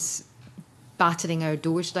companies battering our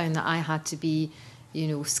doors down that I had to be,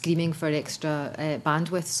 screaming for extra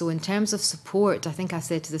bandwidth. So in terms of support, I think I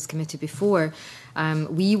said to this committee before,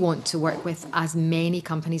 we want to work with as many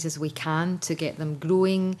companies as we can to get them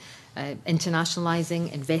growing, internationalising,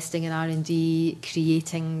 investing in R&D,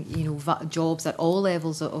 creating, jobs at all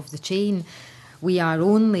levels of the chain. We are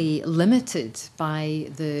only limited by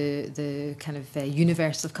the kind of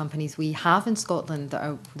universe of companies we have in Scotland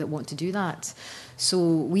that want to do that. So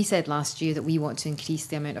we said last year that we want to increase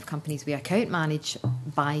the amount of companies we account manage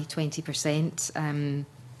by 20%.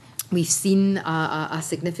 We've seen a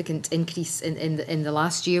significant increase in the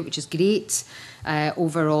last year, which is great.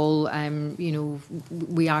 Overall,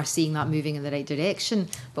 we are seeing that moving in the right direction,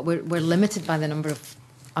 but we're limited by the number of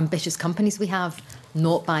ambitious companies we have,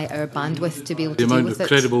 not by our bandwidth to be able to deal with it. The amount of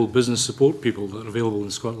credible business support people that are available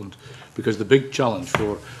in Scotland, because the big challenge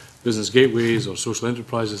for business gateways or social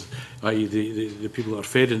enterprises, i.e. the people that are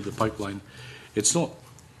fed into the pipeline, it's not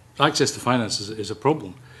access to finance is a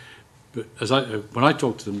problem. But when I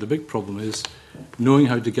talk to them, the big problem is knowing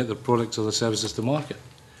how to get their products or their services to market.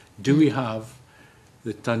 Do we have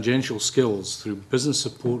the tangential skills through business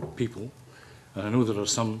support people? And I know there are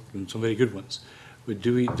some very good ones, but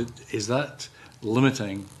is that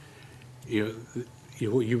limiting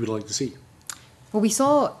what you would like to see? Well, we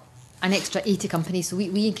saw an extra 80 companies. So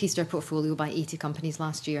we increased our portfolio by 80 companies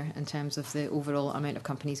last year in terms of the overall amount of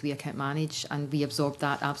companies we account manage, and we absorbed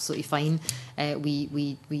that absolutely fine.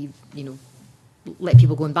 We let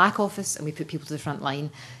people go in back office and we put people to the front line.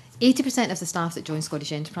 80% of the staff that join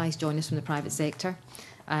Scottish Enterprise join us from the private sector.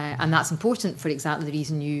 And that's important for exactly the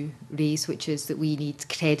reason you raise, which is that we need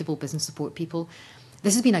credible business support people.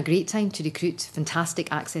 This has been a great time to recruit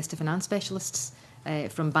fantastic access to finance specialists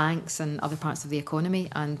from banks and other parts of the economy,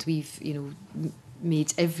 and we've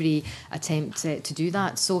made every attempt to do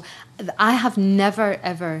that. So I have never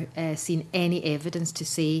ever seen any evidence to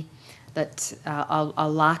say that a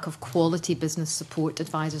lack of quality business support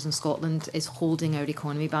advisors in Scotland is holding our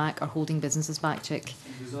economy back or holding businesses back, Chick.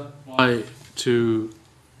 Does that apply to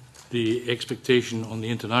the expectation on the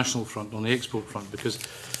international front, on the export front? Because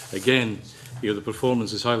again, the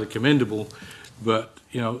performance is highly commendable, but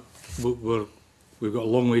we've got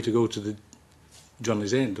a long way to go to the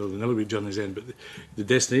journey's end, or the never be journey's end, but the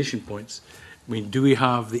destination points. I mean, do we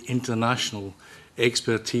have the international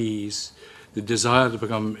expertise, the desire to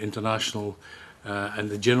become international, and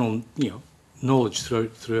the general knowledge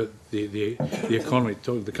throughout the economy,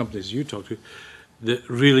 the companies you talk to, that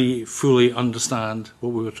really fully understand what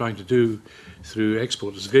we were trying to do through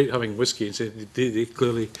export? It's great having Whisky and say they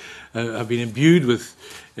clearly have been imbued with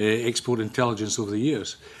export intelligence over the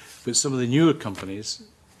years. But some of the newer companies,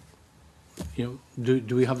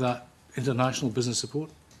 do we have that international business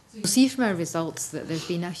support? You'll see from our results that there's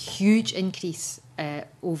been a huge increase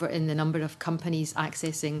over in the number of companies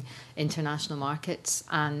accessing international markets,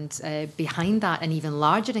 and behind that an even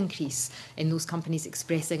larger increase in those companies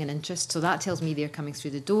expressing an interest. So that tells me they're coming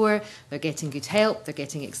through the door, they're getting good help, they're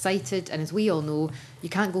getting excited, and as we all know, you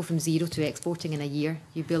can't go from zero to exporting in a year.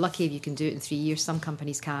 You'd be lucky if you can do it in 3 years. Some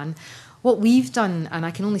companies can. What we've done, and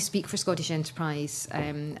I can only speak for Scottish Enterprise,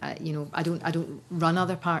 you know, I don't run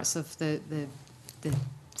other parts of the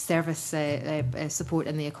service support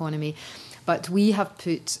in the economy, but we have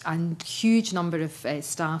put a huge number of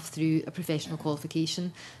staff through a professional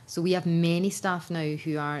qualification. So we have many staff now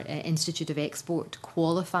who are Institute of Export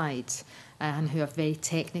qualified and who have very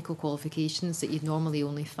technical qualifications that you'd normally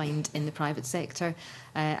only find in the private sector.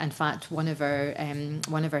 In fact, one of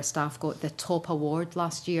our staff got the top award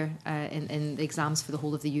last year in the exams for the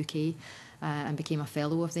whole of the UK. And became a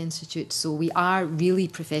fellow of the Institute. So we are really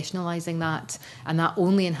professionalising that, and that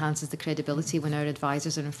only enhances the credibility when our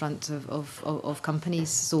advisors are in front of companies.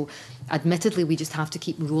 So admittedly, we just have to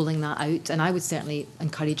keep rolling that out, and I would certainly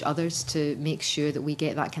encourage others to make sure that we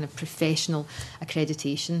get that kind of professional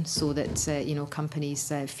accreditation so that you know,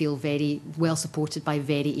 companies feel very well supported by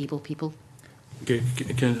very able people. Okay,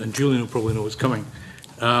 and Julian will probably know what's coming.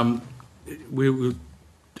 I've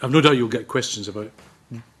no doubt you'll get questions about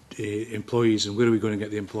employees and where are we going to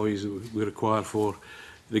get the employees that we require for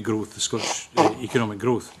the growth, the Scottish economic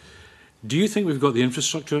growth. Do you think we've got the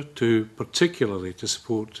infrastructure particularly to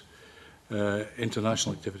support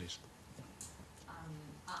international activities?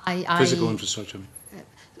 Physical infrastructure.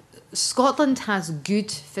 Scotland has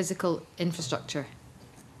good physical infrastructure.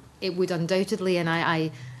 It would undoubtedly, and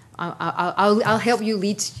I'll help you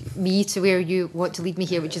lead me to where you want to lead me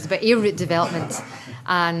here, which is about air route development.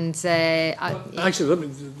 And actually,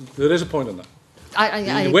 there is a point on that.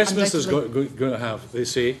 Westminster's going to have, they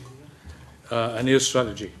say, an air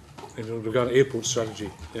strategy, regarding airport strategy,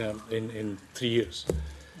 in 3 years.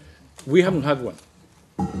 We haven't had one.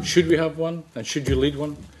 Should we have one? And should you lead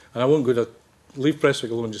one? And I won't go to leave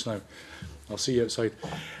Prestwick alone just now. I'll see you outside.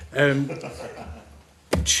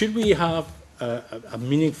 Should we have a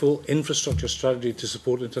meaningful infrastructure strategy to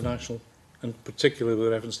support international, and particularly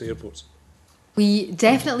with reference to airports? We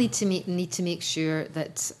definitely need to make sure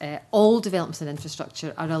that all developments in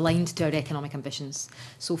infrastructure are aligned to our economic ambitions.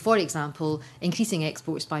 So, for example, increasing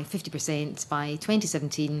exports by 50% by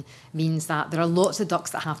 2017 means that there are lots of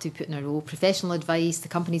ducks that have to be put in a row: professional advice, the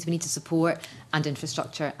companies we need to support, and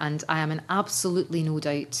infrastructure. And I am in absolutely no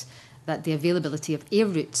doubt that the availability of air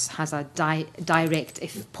routes has a direct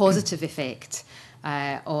positive effect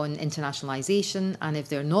on internationalisation, and if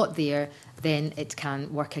they're not there, then it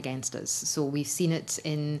can work against us. So we've seen it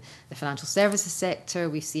in the financial services sector,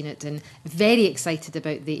 we've seen it in, very excited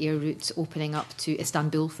about the air routes opening up to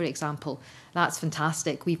Istanbul, for example. That's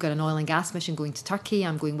fantastic. We've got an oil and gas mission going to Turkey.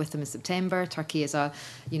 I'm going with them in September. Turkey is a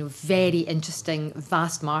very interesting,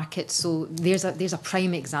 vast market. So there's a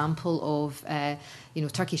prime example of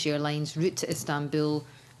Turkish Airlines route to Istanbul.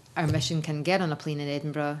 Our mission can get on a plane in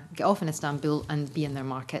Edinburgh, get off in Istanbul and be in their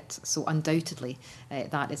market. So undoubtedly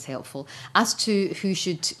that is helpful. As to who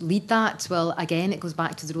should lead that, well, again, it goes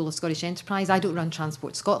back to the role of Scottish Enterprise. I don't run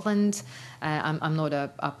Transport Scotland. I'm not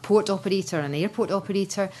a port operator, an airport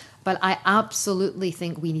operator, but I absolutely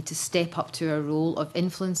think we need to step up to our role of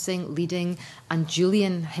influencing, leading, and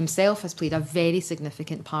Julian himself has played a very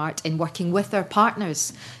significant part in working with our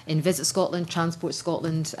partners in Visit Scotland, Transport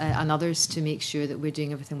Scotland, and others to make sure that we're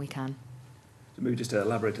doing everything we can. So maybe just to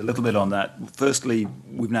elaborate a little bit on that. Firstly,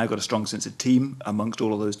 we've now got a strong sense of team amongst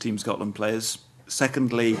all of those Team Scotland players.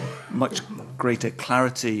 Secondly, much greater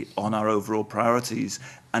clarity on our overall priorities.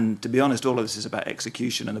 And to be honest, all of this is about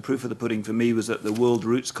execution. And the proof of the pudding for me was at the World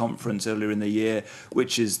Routes Conference earlier in the year,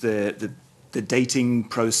 which is the dating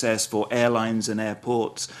process for airlines and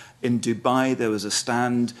airports. In Dubai, there was a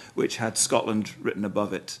stand which had Scotland written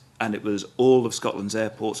above it. And it was all of Scotland's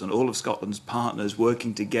airports and all of Scotland's partners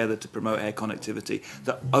working together to promote air connectivity.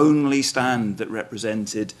 The only stand that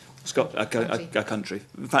represented a country.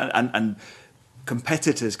 In fact, and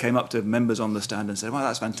competitors came up to members on the stand and said, well,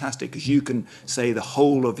 that's fantastic, because you can say the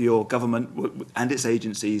whole of your government and its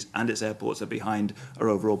agencies and its airports are behind our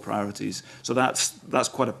overall priorities. So that's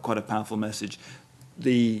quite a powerful message.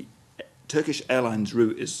 The Turkish Airlines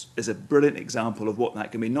route is a brilliant example of what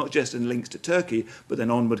that can be, not just in links to Turkey, but then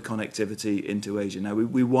onward connectivity into Asia. Now,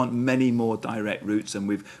 we want many more direct routes, and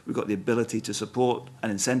we've got the ability to support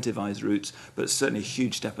and incentivise routes, but it's certainly a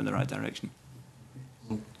huge step in the right direction.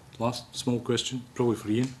 Last small question, probably for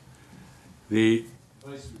Iain. The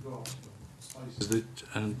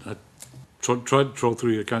and I tried to trawl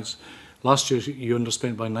through your accounts. Last year you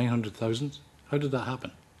underspent by 900,000. How did that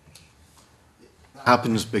happen?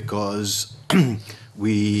 happens because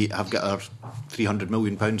we have got our £300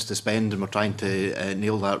 million to spend, and we're trying to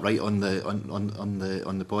nail that right on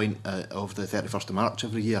the point of the 31st of March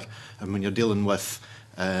every year. And when you're dealing with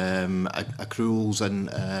accruals and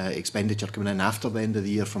expenditure coming in after the end of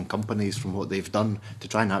the year from companies, from what they've done, to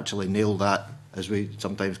try and actually nail that, as we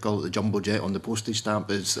sometimes call it, the jumbo jet on the postage stamp,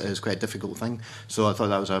 is quite a difficult thing. So I thought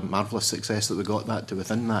that was a marvellous success that we got that to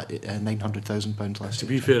within that £900,000 last To year.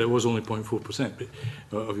 be fair, it was only 0.4%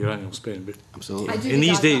 of your annual spend. But Absolutely. in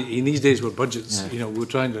these days where budgets, we're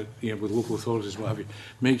trying to, with local authorities and what have you,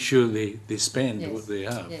 make sure they spend what they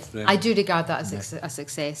have. Yes. Then, I do regard that as a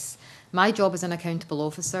success. My job as an accountable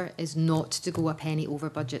officer is not to go a penny over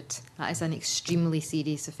budget. That is an extremely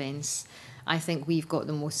serious offence. I think we've got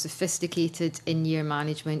the most sophisticated in-year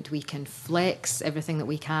management. We can flex everything that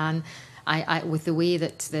we can. With the way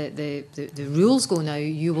that the rules go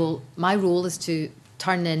now, my role is to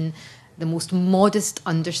turn in the most modest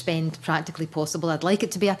underspend practically possible. I'd like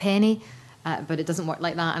it to be a penny, but it doesn't work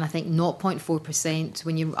like that. And I think 0.4%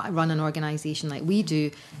 when you run an organisation like we do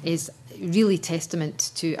is really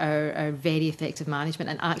testament to our very effective management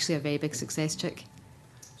and actually a very big success check.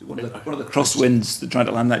 One of the crosswinds that trying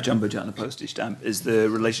to land that jumbo jet on the postage stamp is the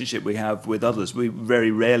relationship we have with others. We very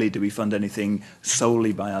rarely do we fund anything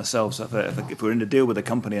solely by ourselves. So if we're in a deal with a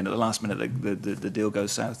company and at the last minute the deal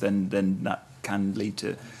goes south, then that can lead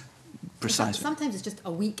to precisely. Sometimes it's just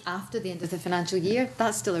a week after the end of the financial year.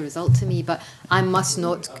 That's still a result to me, but I must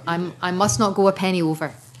not go a penny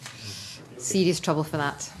over. Serious trouble for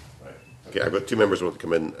that. Okay, I've got two members who want to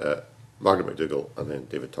come in. Margaret McDougall and then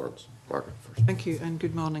David Torrance. Margaret first. Thank you and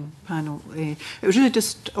good morning, panel. It was really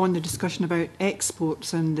just on the discussion about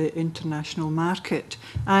exports and the international market.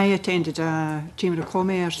 I attended a Chamber of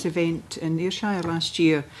Commerce event in Ayrshire last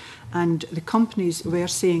year, and the companies were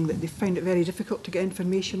saying that they find it very difficult to get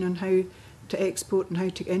information on how to export and how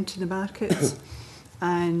to get into the markets.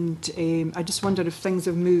 And I just wonder if things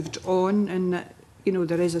have moved on and that,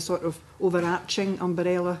 there is a sort of overarching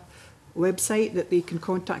umbrella website that they can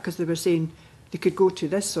contact, because they were saying they could go to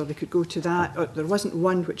this or they could go to that, or there wasn't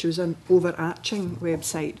one which was an overarching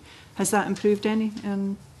website. Has that improved any,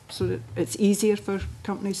 so that it's easier for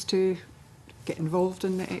companies to get involved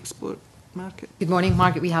in the export market? Good morning,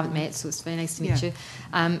 Margaret. We haven't met, so it's very nice to meet you.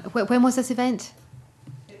 When was this event?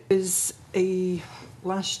 It was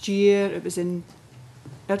last year. It was in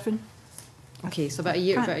Irvine. Okay, so about a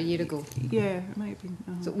year ago. Yeah, it might have been.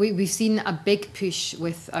 So we've seen a big push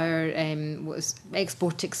with our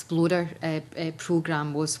Export Explorer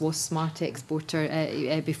programme, was Smart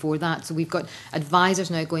Exporter before that. So we've got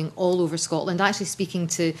advisors now going all over Scotland, actually speaking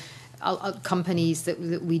to companies that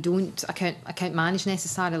we don't account manage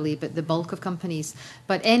necessarily, but the bulk of companies.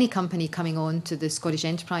 But any company coming on to the Scottish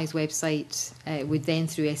Enterprise website would then,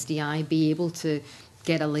 through SDI, be able to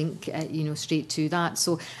get a link, straight to that.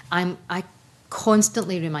 So I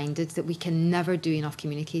constantly reminded that we can never do enough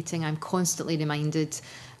communicating. I'm constantly reminded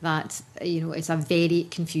that it's a very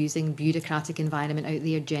confusing bureaucratic environment out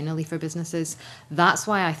there generally for businesses. That's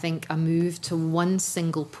why I think a move to one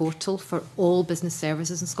single portal for all business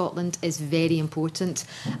services in Scotland is very important,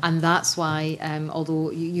 and that's why although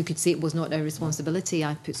you could say it was not our responsibility,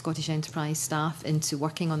 I put Scottish Enterprise staff into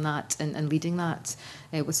working on that and leading that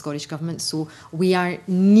with Scottish Government. So we are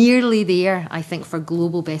nearly there, I think, for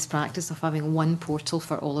global best practice of having one portal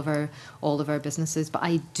for all of our businesses. But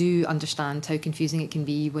I do understand how confusing it can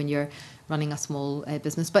be when you're running a small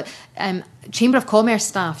business. But Chamber of Commerce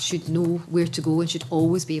staff should know where to go and should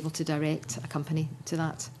always be able to direct a company to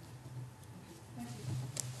that.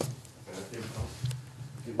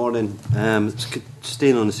 Good morning.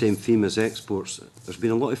 Staying on the same theme as exports, there's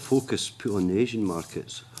been a lot of focus put on the Asian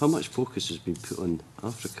markets. How much focus has been put on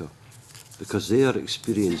Africa? Because they are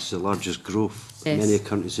experiencing the largest growth in many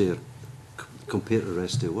countries there compared to the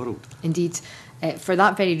rest of the world. Indeed. For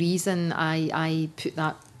that very reason, I put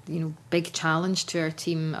that big challenge to our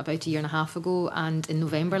team about a year and a half ago, and in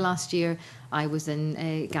November last year I was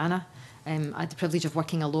in Ghana. I had the privilege of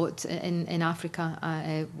working a lot in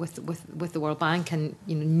Africa with the World Bank, and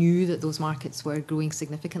knew that those markets were growing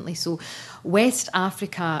significantly. So West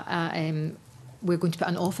Africa, we're going to put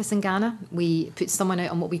an office in Ghana. We put someone out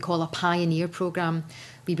on what we call a pioneer programme.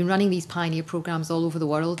 We've been running these pioneer programmes all over the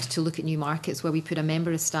world to look at new markets, where we put a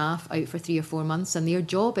member of staff out for 3 or 4 months, and their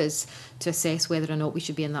job is to assess whether or not we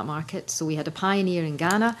should be in that market. So we had a pioneer in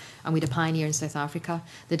Ghana and we had a pioneer in South Africa.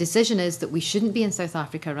 The decision is that we shouldn't be in South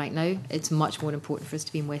Africa right now. It's much more important for us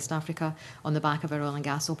to be in West Africa on the back of our oil and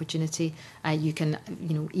gas opportunity. You can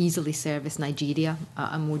easily service Nigeria,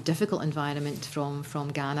 a more difficult environment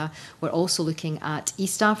from Ghana. We're also looking at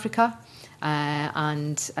East Africa. We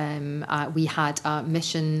had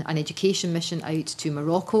an education mission out to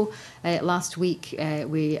Morocco last week.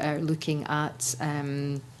 We are looking at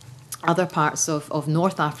other parts of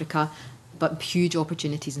North Africa, but huge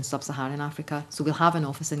opportunities in sub-Saharan Africa. So we'll have an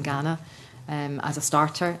office in Ghana as a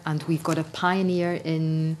starter, and we've got a pioneer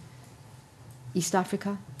in East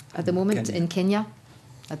Africa at the moment, in Kenya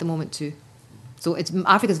at the moment too. So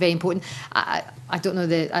Africa is very important. I don't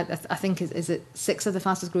know, I think, is it 6 of the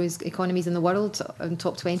fastest growing economies in the world, in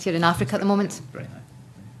top 20 are in Africa at the moment? Very high.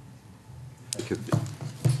 Thank you.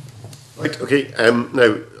 Right, okay.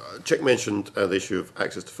 Now, Chick mentioned the issue of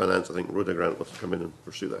access to finance. I think Rhoda Grant wants to come in and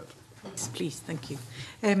pursue that. Yes, please, thank you.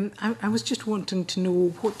 I was just wanting to know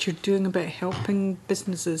what you're doing about helping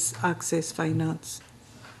businesses access finance.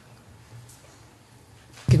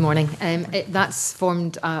 Good morning. That's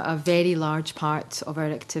formed a very large part of our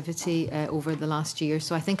activity over the last year.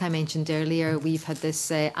 So I think I mentioned earlier we've had this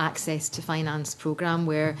access to finance programme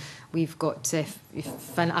where we've got a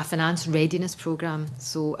finance readiness programme.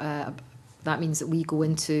 So that means that we go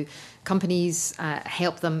into companies,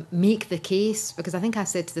 help them make the case, because I think I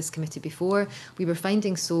said to this committee before, we were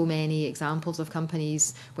finding so many examples of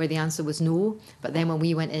companies where the answer was no, but then when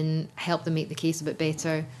we went in, helped them make the case a bit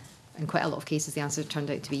better, in quite a lot of cases, the answer turned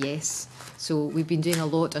out to be yes. So we've been doing a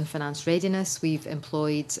lot on finance readiness. We've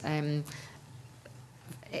employed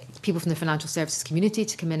people from the financial services community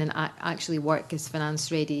to come in and actually work as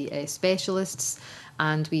finance-ready specialists.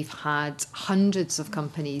 And we've had hundreds of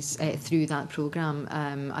companies through that programme.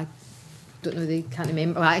 I don't know, can't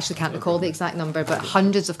remember. Well, I actually can't recall the exact number, but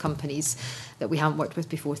hundreds of companies that we haven't worked with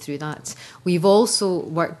before through that. We've also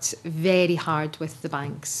worked very hard with the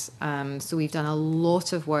banks. So we've done a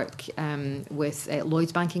lot of work with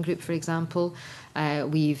Lloyds Banking Group, for example.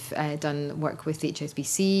 We've done work with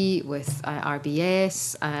HSBC, with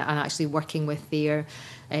RBS, and actually working with their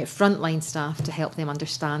frontline staff to help them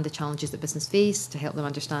understand the challenges that business face, to help them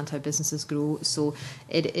understand how businesses grow. So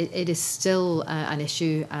it is still an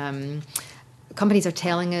issue. Companies are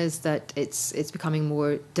telling us that it's becoming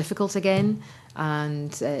more difficult again,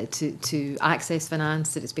 and to access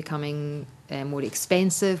finance, that it's becoming more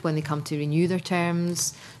expensive when they come to renew their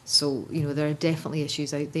terms. So there are definitely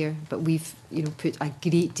issues out there, but we've put a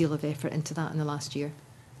great deal of effort into that in the last year.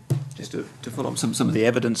 Just to follow up some of the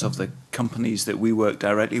evidence of the companies that we work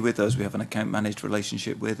directly with, those we have an account managed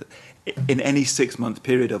relationship with, in any 6-month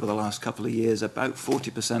period over the last couple of years, about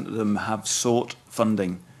 40% of them have sought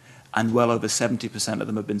funding, and well over 70% of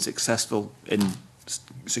them have been successful in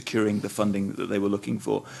securing the funding that they were looking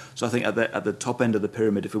for. So I think at the top end of the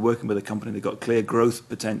pyramid, if we're working with a company that's got clear growth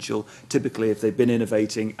potential, typically if they've been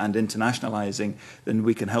innovating and internationalising, then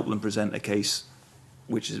we can help them present a case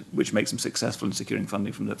which makes them successful in securing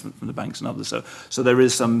funding from the banks and others. So there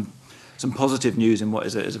is some positive news in what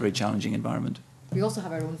is a very challenging environment. We also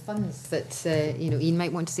have our own funds that Iain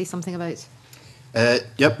might want to say something about.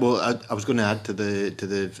 Yep. Well, I was going to add to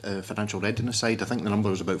the financial readiness side. I think the number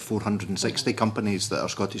was about 460 companies that our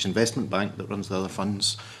Scottish Investment Bank, that runs the other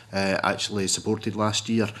funds, actually supported last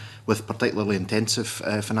year, with particularly intensive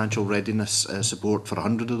financial readiness support for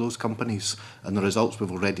 100 of those companies. And the results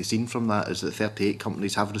we've already seen from that is that 38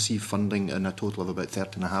 companies have received funding in a total of about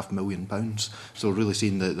 £30.5 million. So we're really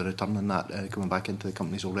seeing the return on that coming back into the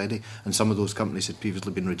companies already. And some of those companies had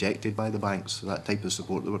previously been rejected by the banks. So that type of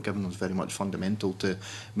support that we're giving is very much fundamental to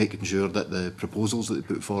making sure that the proposals that they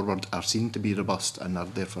put forward are seen to be robust and are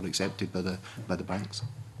therefore accepted by the banks.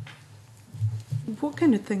 What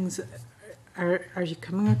kind of things are you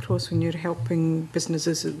coming across when you're helping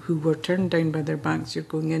businesses who were turned down by their banks? You're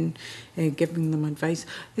going in, giving them advice.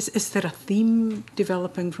 Is there a theme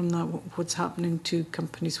developing from that? What's happening to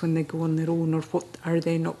companies when they go on their own, or what are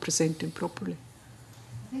they not presenting properly?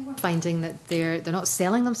 I think we're finding that they're not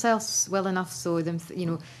selling themselves well enough. So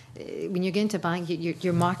when you get into a bank,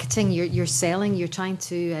 you're marketing, you're selling, you're trying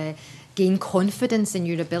to gain confidence in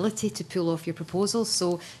your ability to pull off your proposals.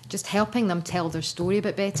 So just helping them tell their story a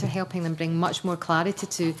bit better, helping them bring much more clarity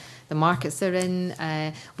to the markets they're in.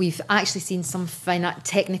 We've actually seen some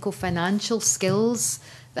technical financial skills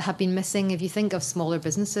that have been missing. If you think of smaller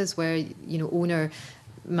businesses where owner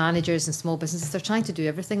managers and small businesses, they're trying to do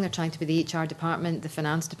everything. They're trying to be the HR department, the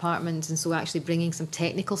finance department, and so actually bringing some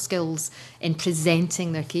technical skills in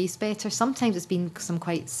presenting their case better. Sometimes it's been some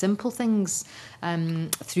quite simple things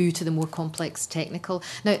through to the more complex technical.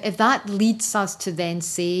 Now, if that leads us to then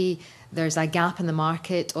say there's a gap in the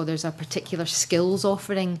market or there's a particular skills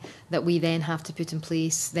offering that we then have to put in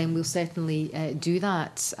place, then we'll certainly do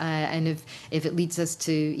that. And if it leads us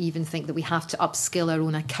to even think that we have to upskill our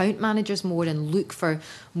own account managers more and look for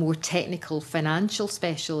more technical financial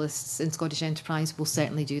specialists in Scottish enterprise, we'll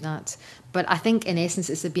certainly do that. But I think in essence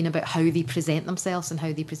it's been about how they present themselves and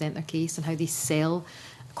how they present their case and how they sell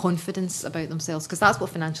confidence about themselves, because that's what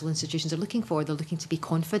financial institutions are looking for. They're looking to be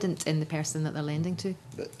confident in the person that they're lending to.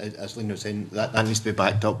 But as Lena was saying, that needs to be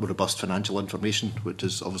backed up with robust financial information, which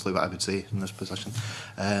is obviously what I would say in this position.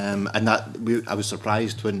 And that I was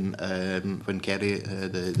surprised when Kerry,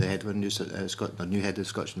 the head of our new head of the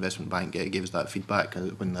Scottish Investment Bank, gave us that feedback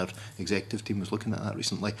when their executive team was looking at that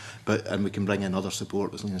recently. And we can bring in other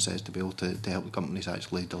support, as Lena says, to be able to help the companies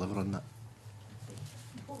actually deliver on that.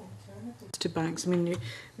 To banks, I mean,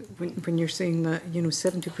 when you're saying that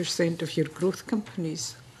 70% of your growth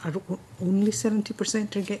companies are only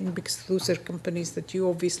 70% are getting, because those are companies that you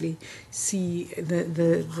obviously see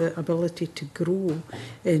the ability to grow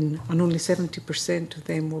in, and only 70% of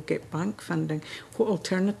them will get bank funding. What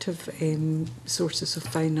alternative sources of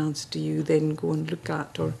finance do you then go and look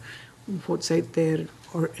at, or what's out there,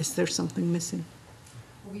 or is there something missing?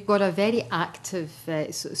 We've got a very active,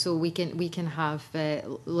 so we can have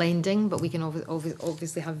lending, but we can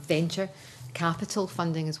obviously have venture capital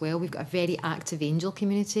funding as well. We've got a very active angel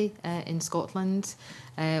community in Scotland.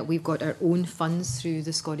 We've got our own funds through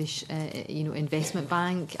the Scottish Investment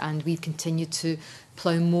Bank, and we've continued to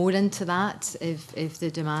plough more into that if the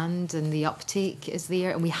demand and the uptake is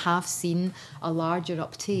there. And we have seen a larger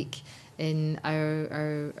uptake in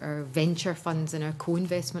our venture funds and our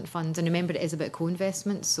co-investment funds. And remember, it is about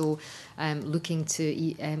co-investment, so looking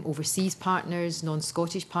to overseas partners,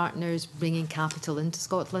 non-Scottish partners, bringing capital into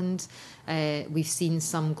Scotland. We've seen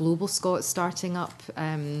some global Scots starting up.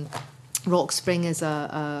 Rockspring is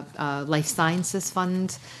a life sciences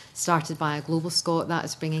fund started by a global Scot that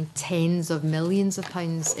is bringing tens of millions of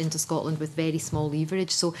pounds into Scotland with very small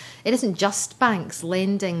leverage. So it isn't just banks.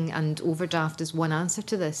 Lending and overdraft is one answer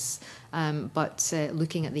to this, but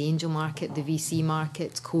looking at the angel market, the VC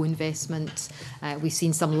market, co-investment. We've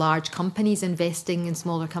seen some large companies investing in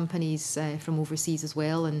smaller companies from overseas as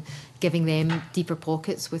well, and giving them deeper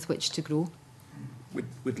pockets with which to grow.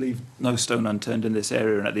 We'd leave no stone unturned in this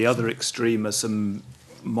area, and at the other extreme are some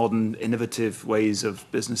modern, innovative ways of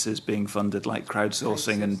businesses being funded, like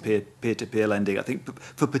crowdsourcing and peer-to-peer lending. I think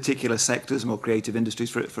for particular sectors, more creative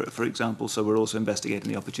industries, for example. So we're also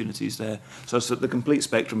investigating the opportunities there. So it's the complete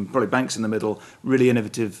spectrum, probably banks in the middle, really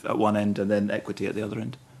innovative at one end, and then equity at the other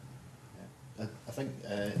end. I think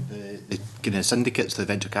the kind of syndicates, the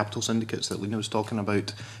venture capital syndicates that Lena was talking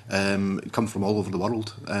about, come from all over the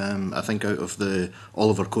world. I think out of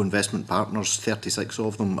all of our co-investment partners, 36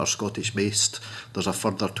 of them are Scottish based. There's a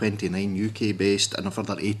further 29 UK based, and a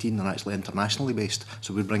further 18 are actually internationally based.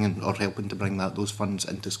 So we're bringing or helping to bring those funds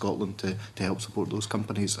into Scotland to help support those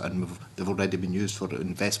companies, and they've already been used for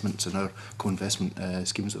investments in our co-investment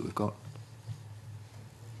schemes that we've got.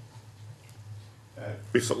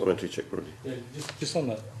 Brief supplementary check, Brody. Yeah, just on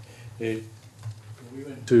that, we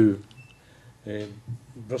went to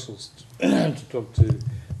Brussels to talk to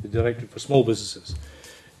the Director for Small Businesses.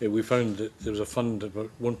 We found that there was a fund of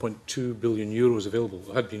about 1.2 billion euros available,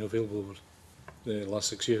 had been available over the last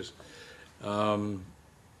 6 years.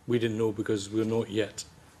 We didn't know because we're not yet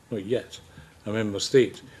a member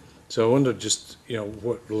state. So I wondered just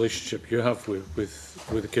what relationship you have with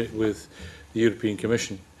the European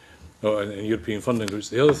Commission. And European funding groups.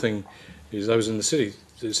 The other thing is, I was in the city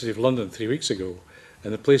of London 3 weeks ago,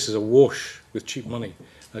 and the place is awash with cheap money.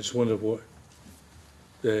 I just wonder what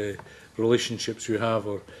relationships you have,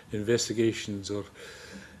 or investigations, or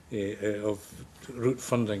of route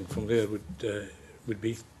funding from there would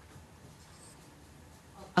be.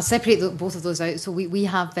 I'll separate both of those out. So we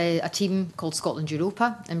have a team called Scotland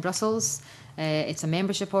Europa in Brussels. It's a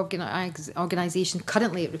membership organisation.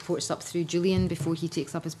 Currently it reports up through Julian before he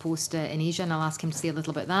takes up his post in Asia, and I'll ask him to say a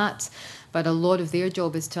little about that. But a lot of their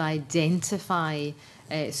job is to identify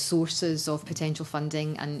sources of potential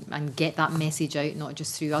funding and get that message out, not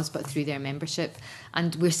just through us but through their membership.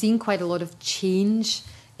 And we're seeing quite a lot of change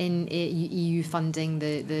in EU funding,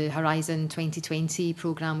 the Horizon 2020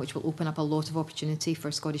 programme, which will open up a lot of opportunity for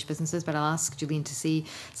Scottish businesses, but I'll ask Julian to say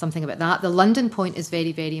something about that. The London point is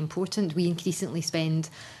very, very important. We increasingly spend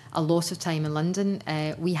a lot of time in London.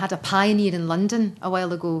 We had a pioneer in London a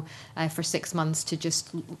while ago for 6 months to just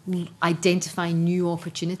identify new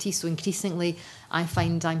opportunities. So increasingly, I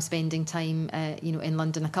find I'm spending time in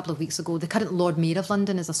London. A couple of weeks ago, the current Lord Mayor of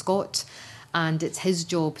London is a Scot, and it's his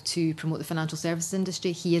job to promote the financial services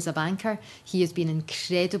industry. He is a banker. He has been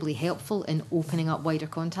incredibly helpful in opening up wider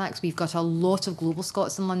contacts. We've got a lot of Global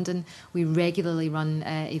Scots in London. We regularly run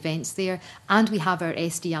events there, and we have our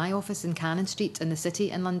SDI office in Cannon Street in the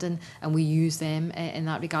city in London, and we use them in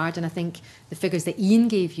that regard. And I think the figures that Iain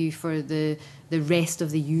gave you for the rest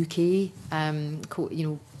of the UK,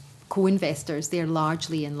 co-investors, they're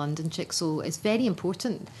largely in London, Chick. So it's very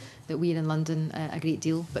important that we're in London a great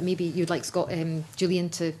deal. But maybe you'd like Julian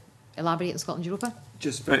to elaborate on Scotland Europa?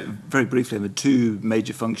 Just very, very briefly, I mean, two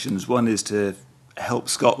major functions. One is to help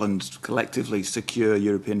Scotland collectively secure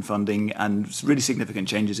European funding, and really significant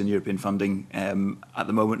changes in European funding at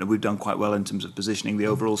the moment, and we've done quite well in terms of positioning the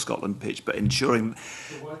overall Scotland pitch, but ensuring...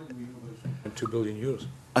 So why did we know €2 billion?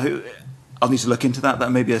 I'll need to look into that.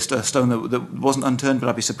 That may be a stone that wasn't unturned, but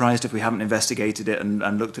I'd be surprised if we haven't investigated it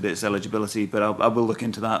and looked at its eligibility. But I will look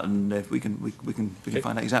into that, and if we can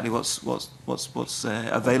find out exactly what's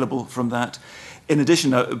available from that. In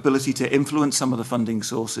addition, our ability to influence some of the funding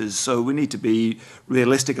sources. So we need to be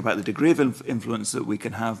realistic about the degree of influence that we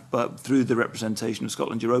can have, but through the representation of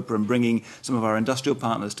Scotland Europa and bringing some of our industrial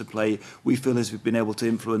partners to play, we feel as we've been able to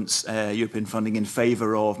influence European funding in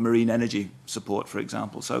favour of marine energy support, for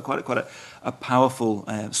example. So quite a powerful,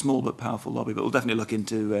 small but powerful lobby. But we'll definitely look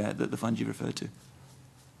into the fund you referred to.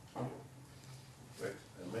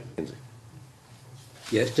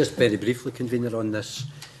 Yeah, just very briefly, Convener, on this.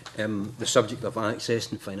 The subject of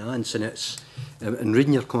access and finance, and it's in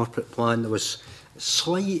reading your corporate plan, there was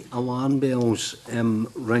slight alarm bells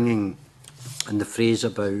ringing in the phrase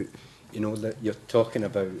about, that you're talking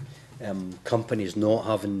about companies not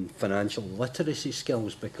having financial literacy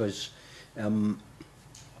skills, because I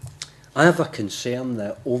have a concern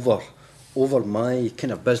that over my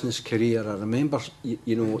kind of business career, I remember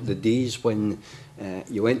the days when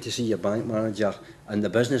you went to see your bank manager and the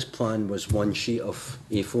business plan was one sheet of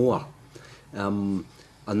A4, and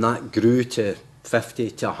that grew to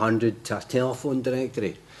 50 to 100 to a telephone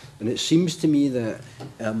directory. And it seems to me that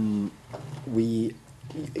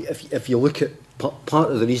if you look at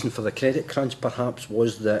part of the reason for the credit crunch perhaps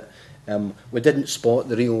was that we didn't spot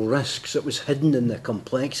the real risks. It was hidden in the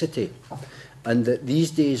complexity. And that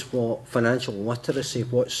these days what financial literacy,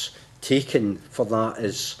 what's taken for that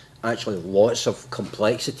is actually lots of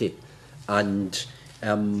complexity. And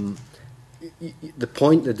the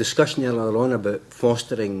discussion earlier on about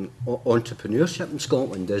fostering entrepreneurship in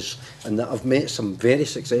Scotland is, and that I've met some very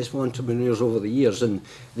successful entrepreneurs over the years, and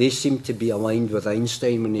they seem to be aligned with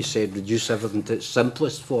Einstein when he said reduce everything to its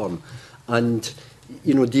simplest form. And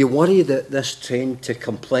do you worry that this trend to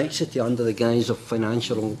complexity under the guise of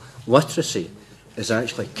financial literacy is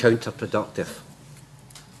actually counterproductive?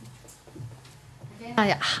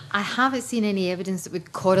 I haven't seen any evidence that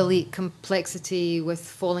would correlate complexity with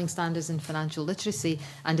falling standards in financial literacy.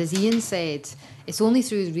 And as Iain said, it's only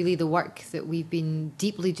through really the work that we've been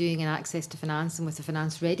deeply doing in access to finance and with the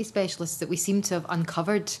finance ready specialists that we seem to have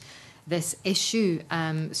uncovered this issue.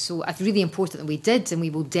 So it's really important that we did, and we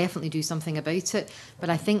will definitely do something about it. But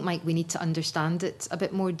I think, Mike, we need to understand it a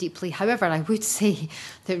bit more deeply. However, I would say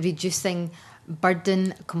that reducing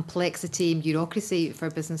burden, complexity and bureaucracy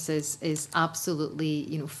for businesses is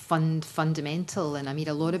absolutely, fundamental. And I meet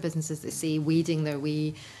a lot of businesses that say wading their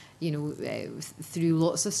way, through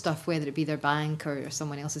lots of stuff, whether it be their bank or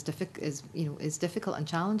someone else, is difficult and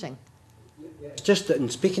challenging. It's just that in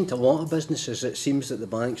speaking to a lot of businesses, it seems that the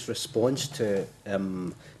bank's response to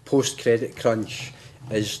post-credit crunch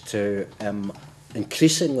is to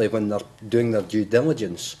increasingly, when they're doing their due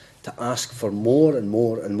diligence, to ask for more and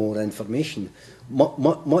more and more information,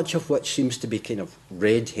 much of which seems to be kind of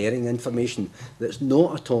red herring information that's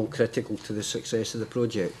not at all critical to the success of the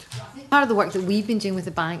project. Part of the work that we've been doing with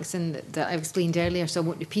the banks, and that I explained earlier, so I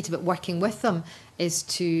won't repeat it, but working with them, is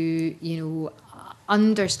to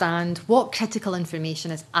understand what critical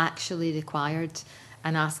information is actually required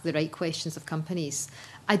and ask the right questions of companies.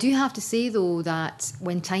 I do have to say, though, that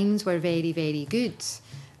when times were very, very good,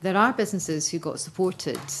 there are businesses who got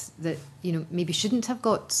supported that maybe shouldn't have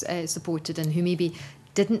got supported, and who maybe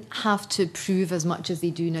didn't have to prove as much as they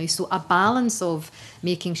do now. So a balance of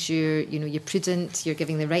making sure you're prudent, you're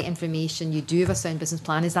giving the right information, you do have a sound business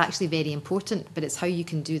plan is actually very important, but it's how you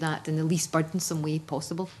can do that in the least burdensome way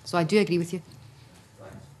possible. So I do agree with you.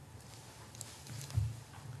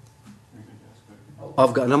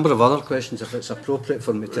 I've got a number of other questions, if it's appropriate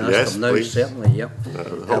for me to ask them now. Please. Certainly, yep.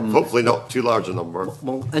 Hopefully not too large a number.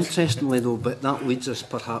 Well, interestingly though, but that leads us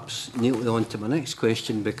perhaps neatly on to my next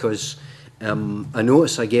question, because I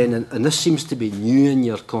notice again, and this seems to be new in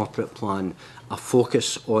your corporate plan, a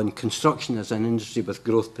focus on construction as an industry with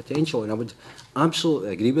growth potential, and I would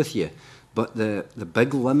absolutely agree with you But the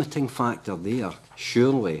big limiting factor there,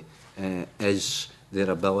 surely, is their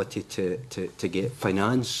ability to get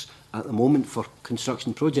finance at the moment for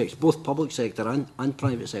construction projects, both public sector and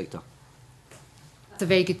private sector. That's a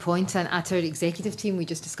very good point, and at our executive team we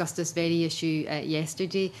just discussed this very issue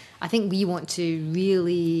yesterday. I think we want to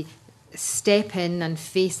really step in and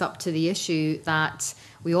face up to the issue that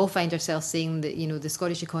we all find ourselves saying that, you know, the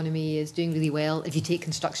Scottish economy is doing really well if you take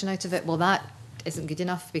construction out of it. Well, that isn't good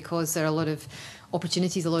enough, because there are a lot of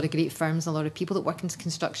opportunities, a lot of great firms, a lot of people that work in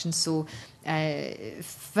construction. So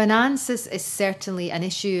finances is certainly an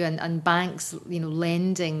issue, and banks, you know,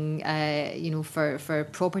 lending, you know, for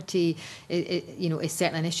property, you know, is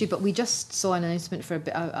certainly an issue. But we just saw an announcement for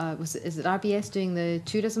is it RBS doing the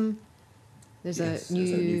tourism? There's a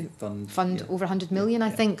new fund over 100 million,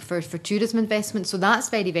 I think, for tourism investment. So that's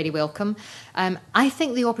very, very welcome. I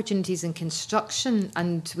think the opportunities in construction,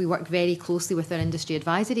 and we work very closely with our industry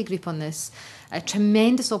advisory group on this,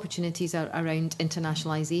 tremendous opportunities are around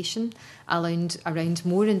internationalisation, around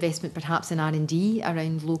more investment perhaps in R&D,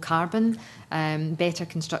 around low carbon, better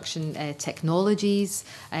construction technologies,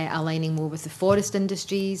 aligning more with the forest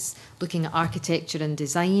industries, looking at architecture and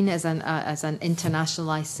design as an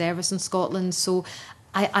internationalised service in Scotland. So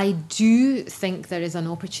I do think there is an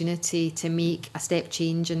opportunity to make a step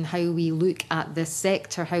change in how we look at this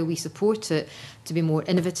sector, how we support it, to be more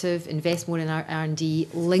innovative, invest more in our R&D,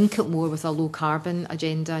 link it more with a low carbon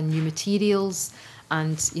agenda, new materials,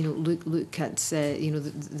 and, you know, look at you know,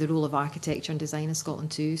 the role of architecture and design in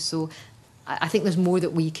Scotland too. So I think there's more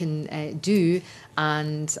that we can do,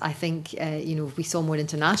 and I think you know, if we saw more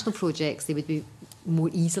international projects, they would be more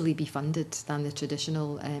easily be funded than the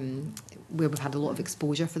traditional, where we've had a lot of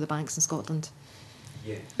exposure for the banks in Scotland.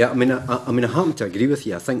 Yeah, I mean, I happen to agree with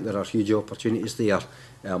you. I think there are huge opportunities there.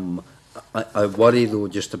 I worry though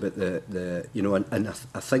just about the you know, and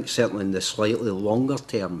I think certainly in the slightly longer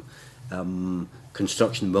term,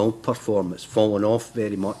 construction will perform. It's fallen off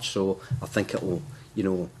very much, so I think it will, you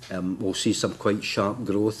know, we'll see some quite sharp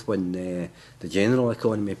growth when the general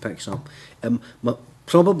economy picks up.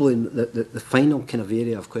 Probably the final kind of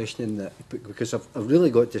area of questioning, that, because I've really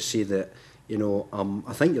got to say that, you know,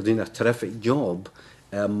 I think you're doing a terrific job,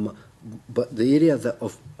 but the area that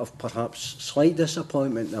of perhaps slight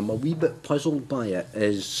disappointment, I'm a wee bit puzzled by it,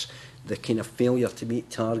 is the kind of failure to meet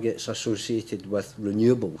targets associated with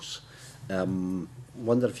renewables.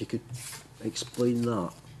 Wonder if you could explain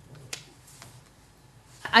that.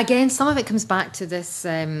 Again, some of it comes back to this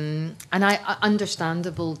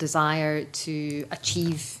understandable desire to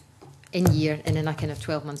achieve in a kind of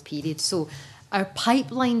 12-month period. So our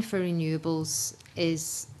pipeline for renewables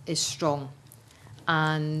is strong,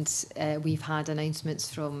 and we've had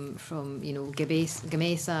announcements from you know,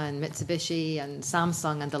 Gamesa and Mitsubishi and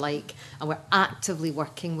Samsung and the like, and we're actively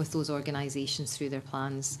working with those organisations through their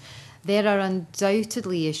plans. There are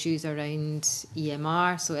undoubtedly issues around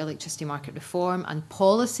EMR, so electricity market reform, and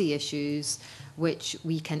policy issues which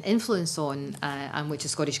we can influence on, and which the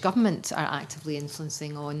Scottish Government are actively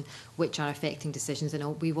influencing on, which are affecting decisions.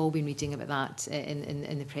 And we've all been reading about that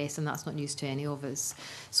in the press, and that's not news to any of us.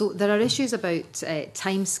 So there are issues about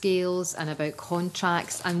timescales and about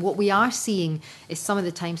contracts, and what we are seeing is some of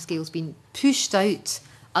the timescales being pushed out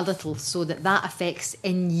a little, so that affects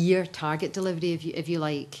in-year target delivery, if you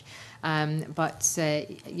like. But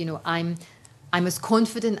you know, I'm as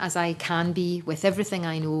confident as I can be with everything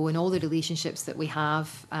I know and all the relationships that we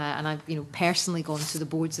have, and I've, you know, personally gone to the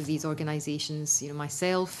boards of these organisations, you know,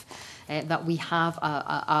 myself, that we have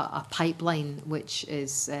a pipeline which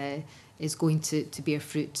is going to bear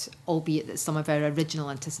fruit, albeit that some of our original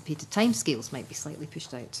anticipated timescales might be slightly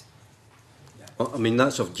pushed out. I mean,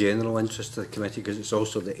 that's of general interest to the committee, because it's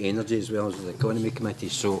also the energy as well as the economy committee.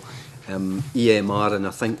 So EMR, and I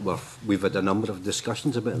think we've had a number of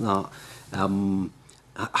discussions about that.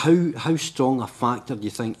 How strong a factor do you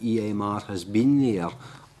think EMR has been there,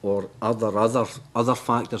 or are there other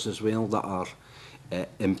factors as well that are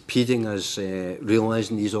impeding us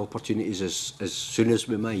realising these opportunities as soon as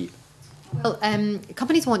we might? Well,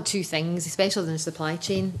 companies want two things, especially in the supply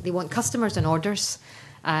chain. They want customers and orders.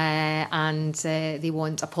 And they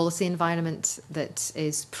want a policy environment that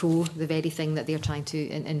is pro the very thing that they're trying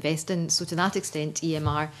to invest in. So to that extent,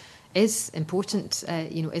 EMR is important.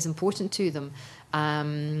 You know, is important to them,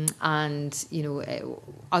 and you know,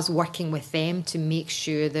 us working with them to make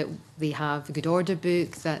sure that they have a good order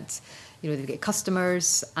book, that you know, they've got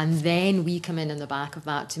customers, and then we come in on the back of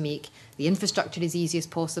that to make the infrastructure as easy as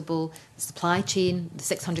possible, the supply chain, the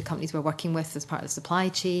 600 companies we're working with as part of the supply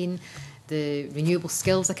chain, the renewable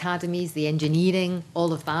skills academies, the engineering,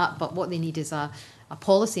 all of that. But what they need is a a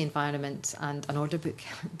policy environment and an order book.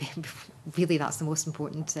 Really, that's the most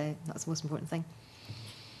important. That's the most important thing.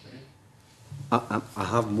 I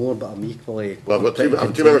have more, but I'm equally... Well, I've got two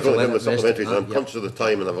members wanting to the supplementaries, and I'm yep. conscious of the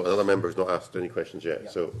time, and another member has not asked any questions yet.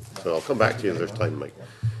 Yep. So I'll come back to you if there's time, Mike.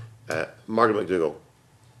 Margaret McDougall.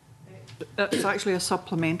 It's actually a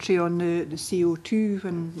supplementary on the CO2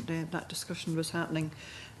 when that discussion was happening.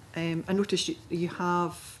 I noticed you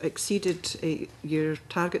have exceeded your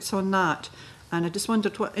targets on that, and I just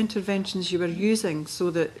wondered what interventions you were using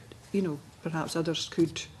so that, you know, perhaps others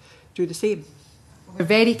could do the same. We're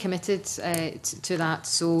very committed to that.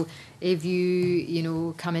 So if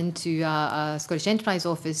you come into a Scottish Enterprise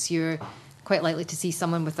office, you're quite likely to see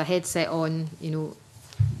someone with a headset on,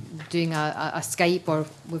 doing a Skype, or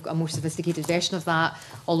we've got a more sophisticated version of that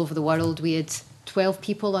all over the world. We had 12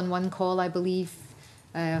 people on one call, I believe,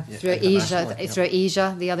 throughout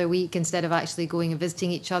Asia the other week, instead of actually going and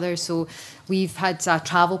visiting each other. So we've had a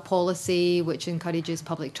travel policy which encourages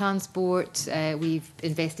public transport. We've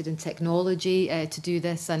invested in technology to do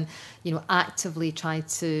this, and actively tried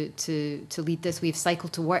to lead this. We have Cycle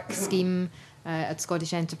to Work scheme at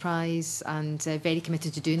Scottish Enterprise, and very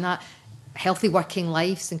committed to doing that. Healthy working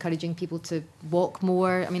lives, encouraging people to walk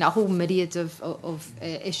more. I mean, a whole myriad of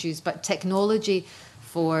issues, but technology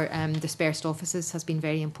for dispersed offices has been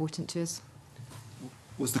very important to us.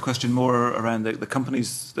 Was the question more around the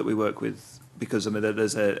companies that we work with? Because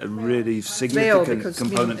there's a really significant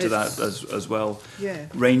component to that as well,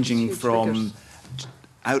 ranging from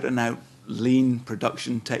out and out lean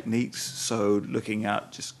production techniques, so looking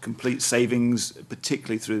at just complete savings,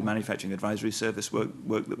 particularly through the manufacturing advisory service work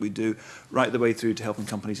that we do, right the way through to helping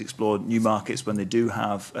companies explore new markets when they do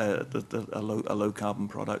have a low carbon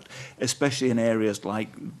product, especially in areas like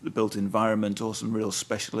the built environment or some real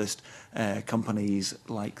specialist companies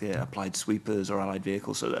like the applied sweepers or allied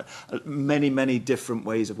vehicles. So there are many different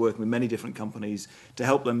ways of working with many different companies to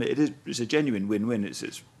help them. It's a genuine win-win.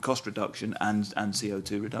 It's cost reduction and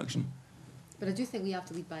CO2 reduction. But I do think we have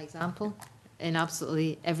to lead by example in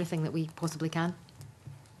absolutely everything that we possibly can.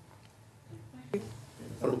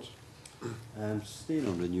 Staying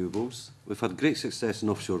on renewables, we've had great success in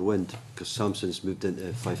offshore wind because Samson's moved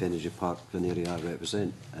into Fife Energy Park, an area I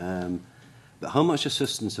represent. But how much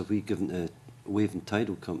assistance have we given to wave and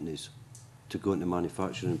tidal companies to go into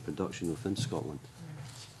manufacturing and production within Scotland?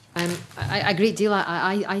 A great deal.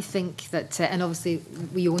 I think that, and obviously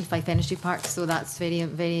we own Fife Energy Park, so that's very,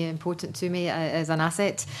 very important to me as an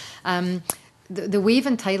asset. The wave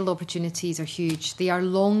and tidal opportunities are huge. They are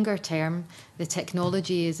longer term. The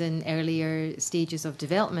technology is in earlier stages of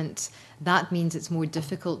development. That means it's more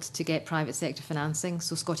difficult to get private sector financing.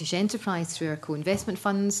 So Scottish Enterprise, through our co-investment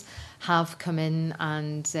funds, have come in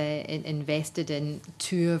and invested in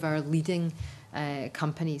two of our leading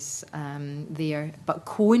companies there, but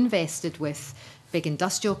co-invested with big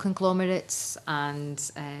industrial conglomerates and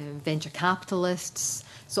venture capitalists.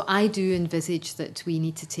 So I do envisage that we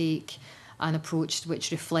need to take an approach which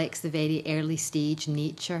reflects the very early stage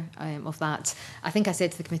nature of that. I think I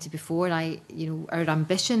said to the committee before, our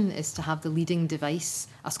ambition is to have the leading device,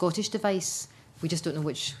 a Scottish device. We just don't know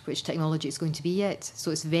which technology it's going to be yet.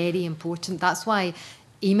 So it's very important. That's why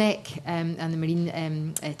EMEC and the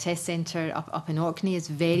Marine Test Centre up in Orkney is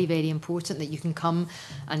very, very important, that you can come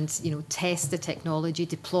and test the technology,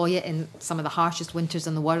 deploy it in some of the harshest winters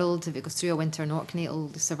in the world. If it goes through a winter in Orkney,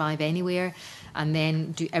 it'll survive anywhere, and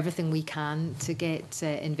then do everything we can to get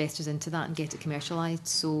investors into that and get it commercialised.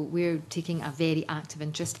 So we're taking a very active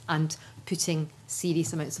interest and putting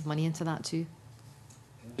serious amounts of money into that too.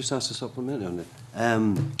 Just ask a supplementary on it.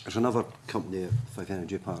 There's another company at Fife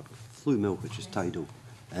Energy Park, Flue Mill, which is tidal.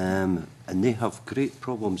 And they have great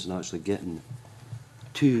problems in actually getting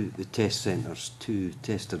to the test centres to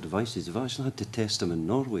test their devices. They've actually had to test them in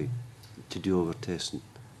Norway to do over testing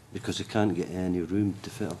because they can't get any room to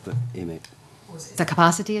fit up at AMEC. It's a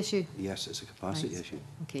capacity issue? Yes, it's a capacity issue.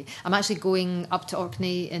 Okay. I'm actually going up to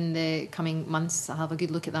Orkney in the coming months. I'll have a good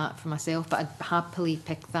look at that for myself, but I'd happily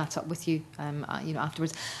pick that up with you,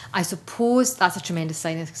 afterwards. I suppose that's a tremendous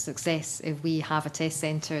sign of success if we have a test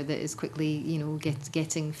centre that is quickly,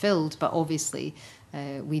 getting filled. But obviously,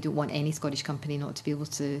 we don't want any Scottish company not to be able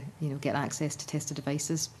to, get access to tested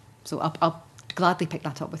devices. So I'll gladly pick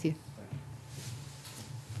that up with you.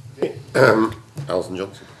 Okay. Alison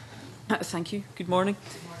Johnson. Thank you. Good morning.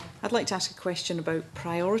 I'd like to ask a question about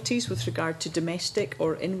priorities with regard to domestic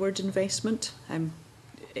or inward investment.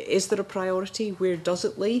 Is there a priority? Where does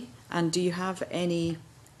it lay? And do you have any,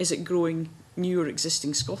 is it growing new or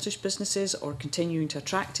existing Scottish businesses or continuing to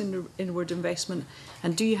attract inward investment?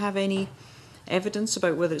 And do you have any evidence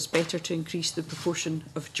about whether it's better to increase the proportion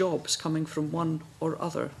of jobs coming from one or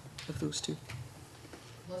other of those two?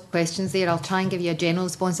 Questions there. I'll try and give you a general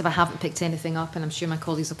response if I haven't picked anything up, and I'm sure my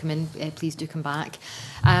colleagues will come in. Please do come back.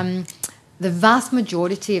 The vast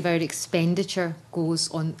majority of our expenditure goes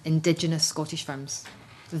on Indigenous Scottish firms.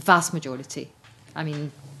 The vast majority. I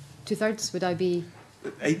mean, 2/3, would I be?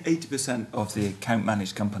 80% of the account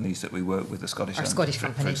managed companies that we work with are Scottish, Scottish for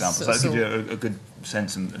companies. example. So that gives you a good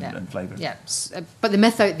sense and flavour. Yeah, but the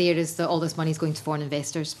myth out there is that all this money is going to foreign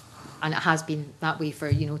investors, and it has been that way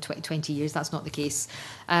for 20 years. That's not the case.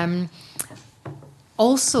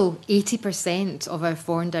 Also, 80% of our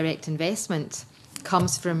foreign direct investment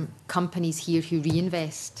comes from companies here who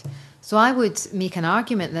reinvest. So I would make an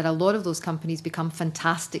argument that a lot of those companies become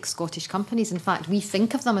fantastic Scottish companies. In fact, we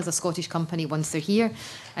think of them as a Scottish company once they're here.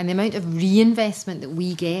 And the amount of reinvestment that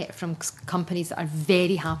we get from companies that are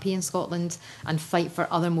very happy in Scotland and fight for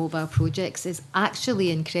other mobile projects is actually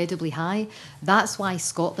incredibly high. That's why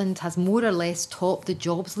Scotland has more or less topped the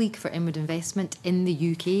Jobs League for inward investment in the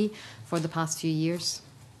UK for the past few years.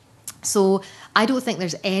 So I don't think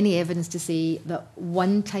there's any evidence to say that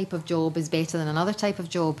one type of job is better than another type of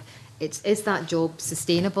job. Is that job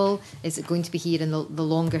sustainable? Is it going to be here in the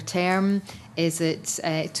longer term? Is it,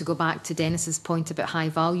 to go back to Dennis's point about high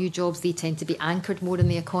value jobs, they tend to be anchored more in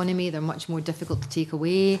the economy. They're much more difficult to take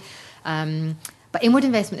away. But inward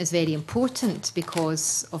investment is very important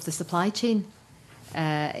because of the supply chain.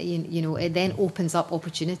 It then opens up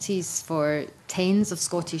opportunities for tens of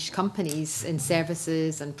Scottish companies in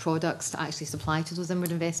services and products to actually supply to those inward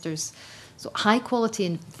investors. So high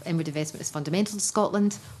quality inward investment is fundamental to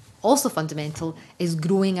Scotland. Also fundamental is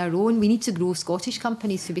growing our own. We need to grow Scottish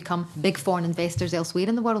companies who become big foreign investors elsewhere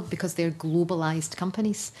in the world because they're globalised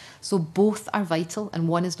companies. So both are vital and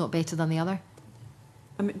one is not better than the other.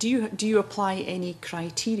 Do you apply any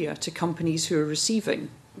criteria to companies who are receiving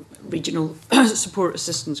regional support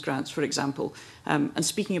assistance grants, for example? And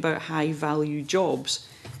speaking about high value jobs,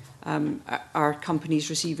 are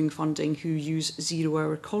companies receiving funding who use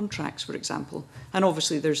 0-hour contracts, for example? And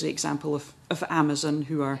obviously there's the example of Amazon,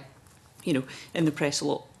 who are in the press a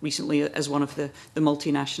lot recently as one of the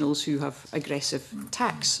multinationals who have aggressive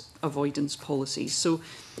tax avoidance policies. So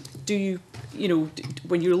do you,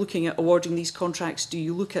 when you're looking at awarding these contracts, do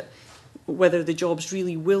you look at whether the jobs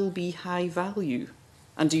really will be high value?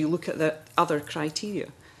 And do you look at the other criteria?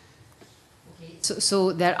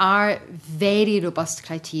 So there are very robust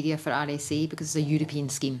criteria for RSA because it's a European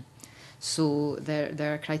scheme. So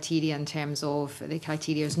there are criteria in terms of, the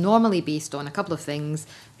criteria is normally based on a couple of things: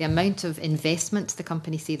 the amount of investment the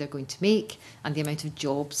companies say they're going to make and the amount of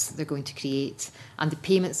jobs they're going to create. And the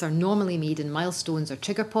payments are normally made in milestones or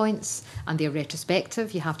trigger points, and they're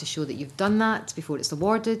retrospective. You have to show that you've done that before it's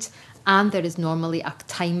awarded. And there is normally a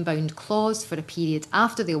time-bound clause for a period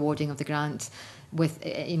after the awarding of the grant,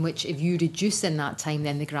 in which if you reduce in that time,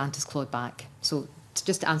 then the grant is clawed back. So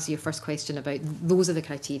just to answer your first question about, those are the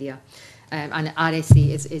criteria. And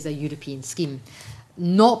RSA is a European scheme.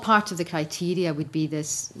 Not part of the criteria would be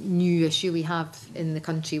this new issue we have in the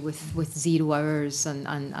country with 0 hours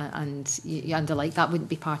and the like. That wouldn't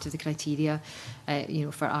be part of the criteria,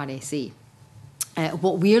 for RSA.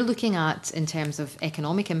 What we're looking at in terms of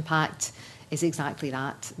economic impact is exactly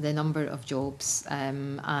that, the number of jobs.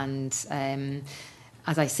 As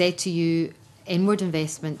I said to you, inward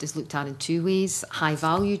investment is looked at in two ways: high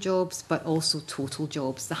value jobs, but also total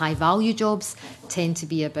jobs. The high value jobs tend to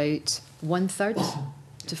be about 1/3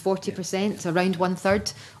 to 40%, so around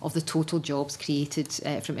 1/3 of the total jobs created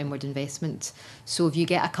from inward investment. So if you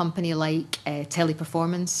get a company like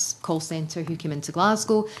Teleperformance call centre who came into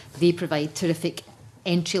Glasgow, they provide terrific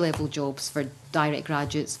entry-level jobs for direct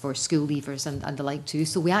graduates, for school leavers and the like too.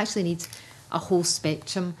 So we actually need a whole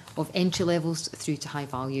spectrum of entry levels through to high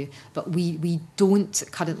value, but we don't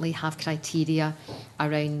currently have criteria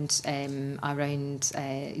around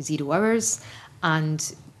 0 hours.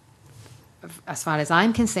 And as far as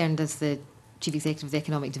I'm concerned, as the Chief Executive of the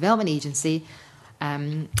Economic Development Agency,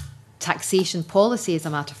 taxation policy is a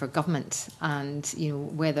matter for government, and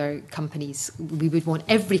whether companies, we would want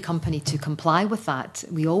every company to comply with that.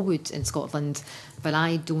 We all would in Scotland, but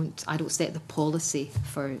I don't set the policy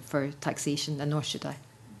for taxation, and nor should I.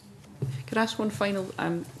 Could I ask one final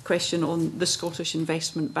question on the Scottish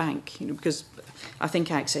Investment Bank? Because I think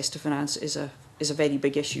access to finance is a very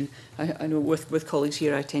big issue. I know with colleagues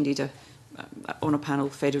here, I attended on a panel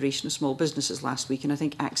Federation of Small Businesses last week, and I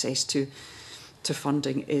think access to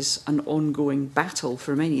funding is an ongoing battle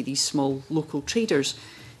for many of these small local traders.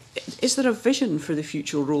 Is there a vision for the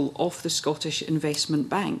future role of the Scottish Investment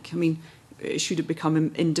Bank? I mean, should it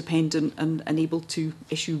become independent and able to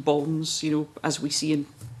issue bonds, you know, as we see in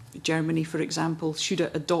Germany, for example? Should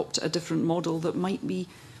it adopt a different model that might be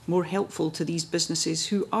more helpful to these businesses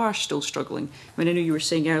who are still struggling? I mean, I know you were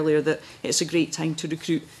saying earlier that it's a great time to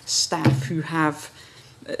recruit staff who have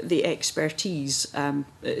the expertise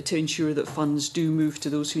to ensure that funds do move to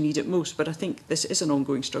those who need it most. But I think this is an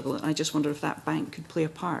ongoing struggle, and I just wonder if that bank could play a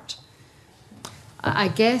part. I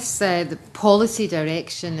guess the policy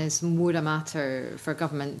direction is more a matter for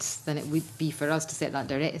government than it would be for us to set that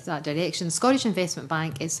direction. The Scottish Investment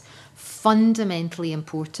Bank is fundamentally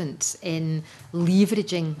important in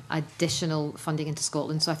leveraging additional funding into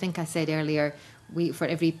Scotland. So I think I said earlier, for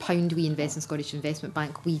every £1 we invest in Scottish Investment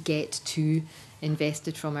Bank, we get £2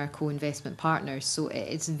 invested from our co-investment partners. So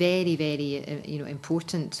it's very, very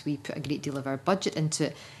important. We put a great deal of our budget into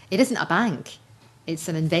it. It isn't a bank; it's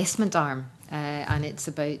an investment arm. And it's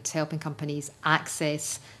about helping companies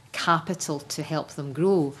access capital to help them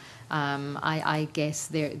grow. I guess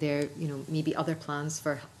there maybe other plans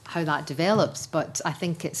for how that develops, but I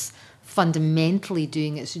think it's fundamentally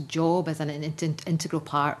doing its job as an integral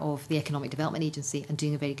part of the Economic Development Agency and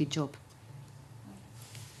doing a very good job.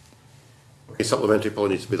 Okay, supplementary probably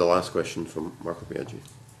needs to be the last question from Marco Biaggi.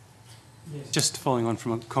 Just following on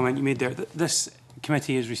from a comment you made there, this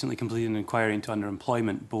committee has recently completed an inquiry into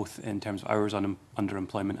underemployment, both in terms of hours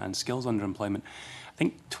underemployment and skills underemployment. I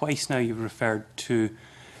think twice now you've referred to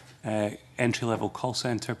entry-level call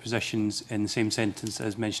centre positions in the same sentence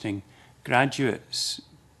as mentioning graduates.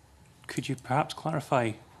 Could you perhaps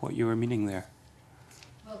clarify what you were meaning there?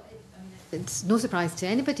 Well, it's no surprise to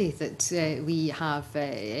anybody that we have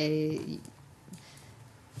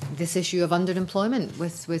this issue of underemployment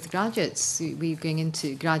with graduates. We're going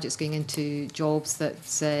into graduates going into jobs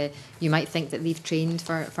that you might think that they've trained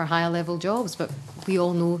for higher level jobs, but we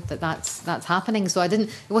all know that that's happening. So it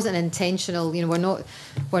wasn't intentional. You know,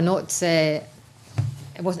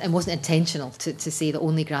 it wasn't intentional to say that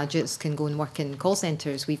only graduates can go and work in call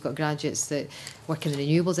centres. We've got graduates that work in the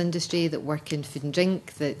renewables industry, that work in food and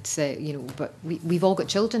drink, but we've all got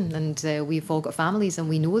children and we've all got families, and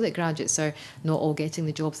we know that graduates are not all getting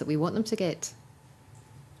the jobs that we want them to get.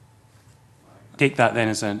 Take that then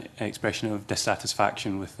as an expression of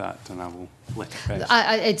dissatisfaction with that, and I will let it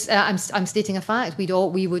rest. I'm stating a fact. We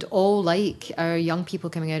would all like our young people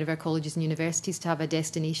coming out of our colleges and universities to have a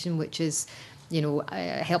destination which is,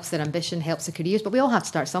 helps their ambition, helps their careers, but we all have to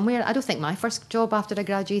start somewhere. I don't think my first job after I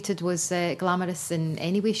graduated was glamorous in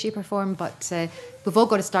any way, shape or form, but we've all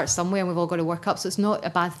got to start somewhere and we've all got to work up, so it's not a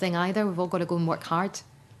bad thing either. We've all got to go and work hard.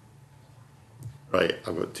 Right,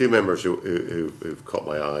 I've got two members who've caught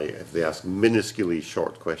my eye. If they ask minusculely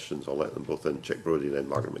short questions, I'll let them both in. Chick Brodie, then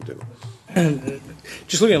Margaret McDougall.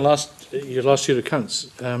 Just looking at your last year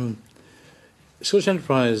accounts, Scottish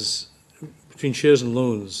Enterprise, between shares and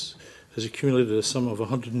loans, has accumulated a sum of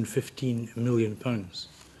 £115 million.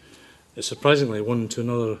 It's surprisingly one to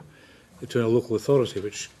another, to a local authority,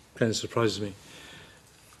 which kind of surprises me.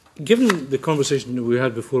 Given the conversation that we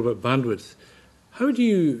had before about bandwidth, how do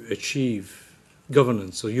you achieve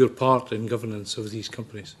governance, or your part in governance of these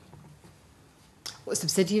companies? What,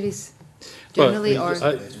 subsidiaries generally, or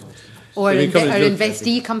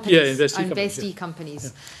investee companies? Yeah, investee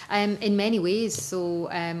companies. Yeah. In many ways. So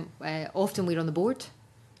often we're on the board.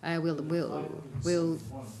 We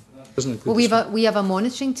have a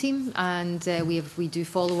monitoring team, and we do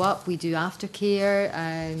follow up, we do aftercare,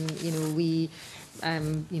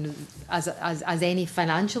 as any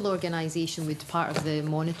financial organisation would, part of the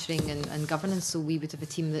monitoring and governance. So we would have a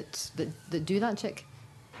team that do that, Chick.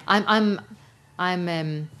 I'm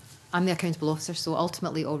the accountable officer, so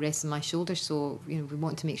ultimately it all rests on my shoulders. So we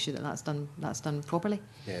want to make sure that that's done properly.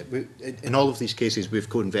 Yeah, in all of these cases, we've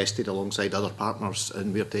co-invested alongside other partners,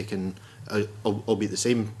 and we're taking, albeit the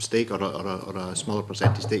same stake or a smaller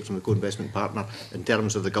percentage stake from the co-investment partner. In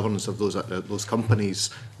terms of the governance of those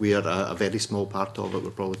companies, we are a very small part of it.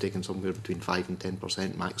 We're probably taking somewhere between 5 and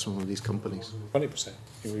 10% maximum of these companies. 20%.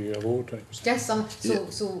 We have over 20%. Yes,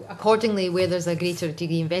 so accordingly, where there's a greater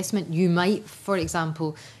degree of investment, you might, for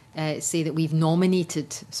example, say that we've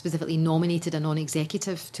specifically nominated a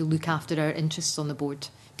non-executive to look after our interests on the board,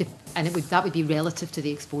 and that would be relative to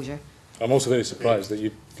the exposure. I'm also very surprised that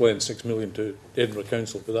you lend £6 million to Edinburgh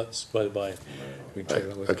Council, but that's by the by. We can take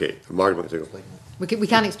that later. Okay, Margaret McDougall. We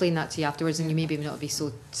can explain that to you afterwards, and you maybe not be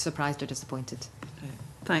so surprised or disappointed.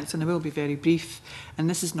 Thanks, and I will be very brief. And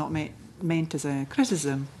this is not meant as a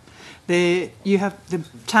criticism. You have the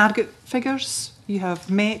target figures. You have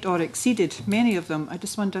met or exceeded many of them. I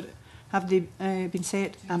just wonder, have they been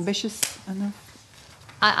set ambitious enough?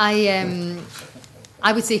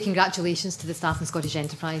 I would say congratulations to the staff in Scottish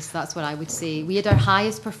Enterprise. That's what I would say. We had our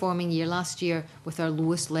highest performing year last year with our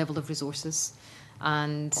lowest level of resources.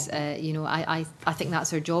 And, you know, I think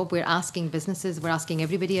that's our job. We're asking businesses, we're asking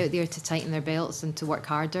everybody out there to tighten their belts and to work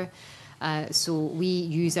harder. So we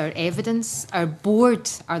use our evidence. Our board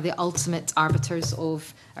are the ultimate arbiters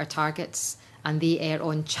of our targets, and they err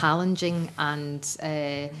on challenging and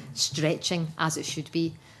stretching as it should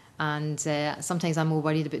be. And sometimes I'm more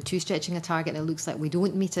worried about too stretching a target and it looks like we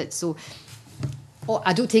don't meet it. So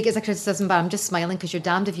I don't take it as a criticism, but I'm just smiling because you're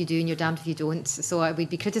damned if you do and you're damned if you don't. So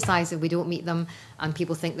we'd be criticised if we don't meet them and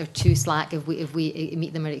people think they're too slack if we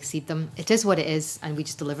meet them or exceed them. It is what it is, and we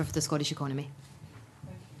just deliver for the Scottish economy.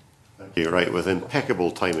 Thank you. Right, with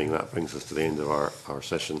impeccable timing, that brings us to the end of our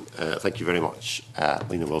session. Thank you very much,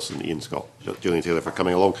 Lena Wilson, Iain Scott, Julian Taylor, for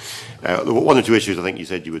coming along. There were one or two issues I think you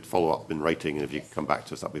said you would follow up in writing, and if you could come back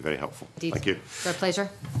to us, that would be very helpful. Indeed. Thank you. It's our pleasure.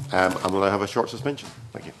 And we'll now have a short suspension.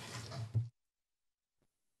 Thank you.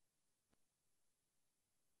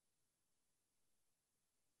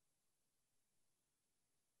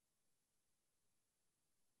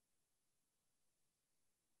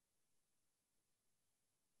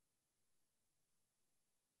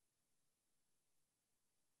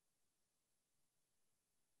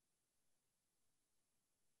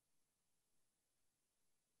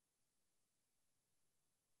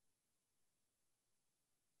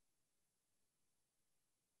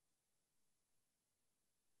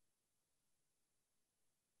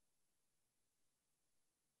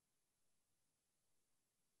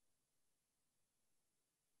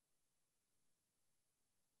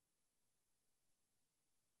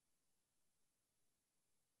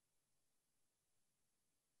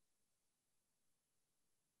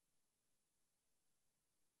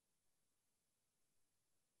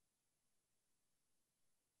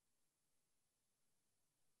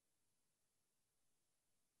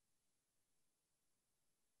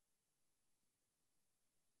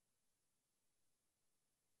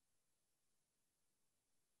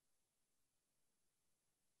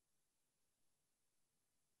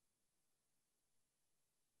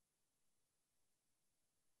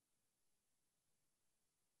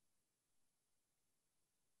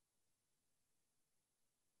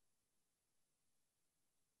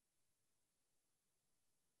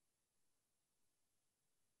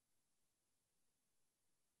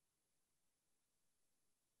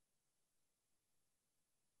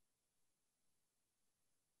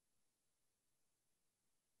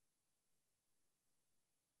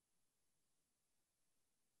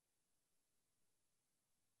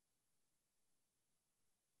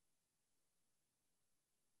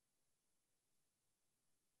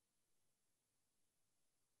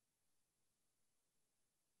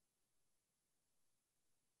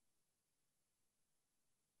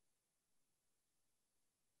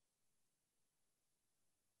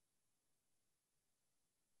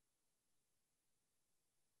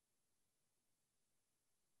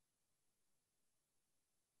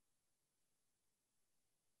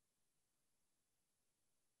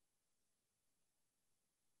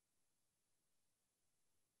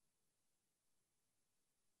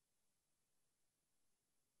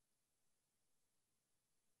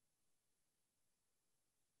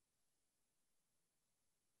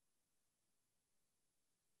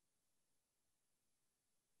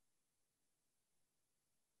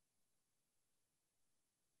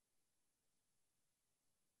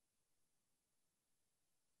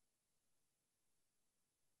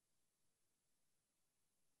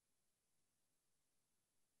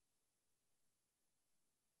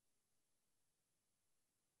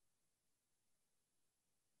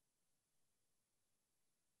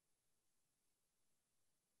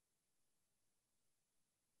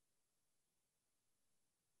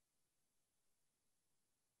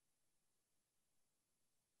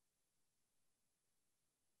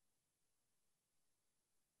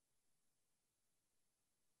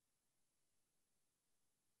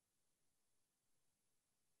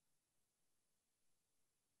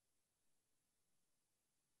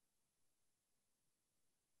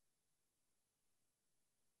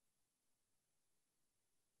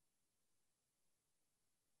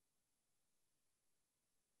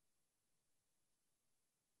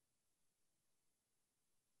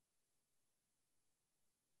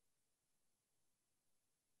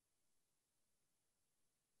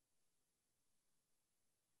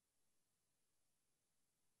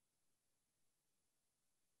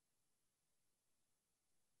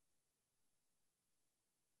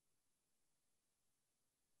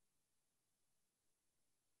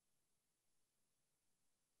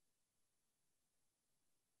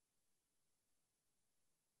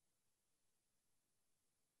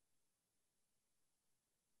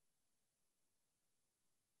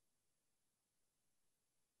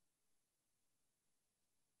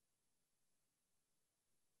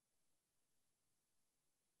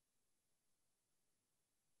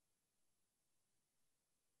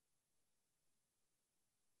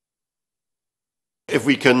 If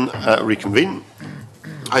we can reconvene.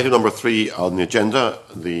 Item number 3 on the agenda,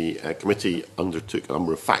 the committee undertook a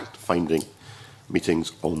number of fact-finding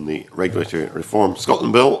meetings on the Regulatory Reform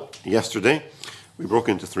Scotland Bill yesterday. We broke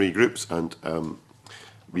into 3 groups, and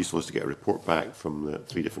we supposed to get a report back from the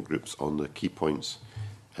 3 different groups on the key points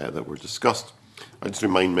that were discussed. I just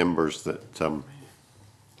remind members that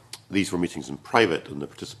these were meetings in private, and the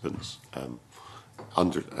participants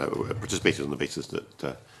participated on the basis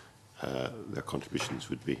that their contributions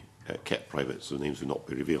would be kept private, so names would not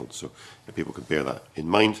be revealed. So people can bear that in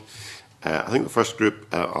mind. I think the first group,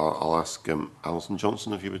 I'll ask Alison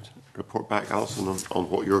Johnson if you would report back, Alison, on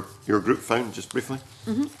what your group found, just briefly.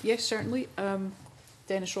 Yes, certainly.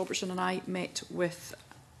 Dennis Robertson and I met with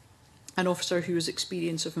an officer who has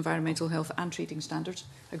experience of environmental health and trading standards,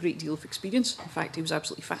 a great deal of experience. In fact, he was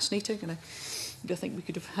absolutely fascinating, and I think we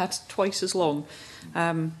could have had twice as long.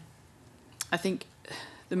 I think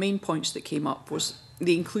the main points that came up was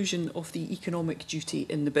the inclusion of the economic duty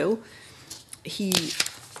in the bill. He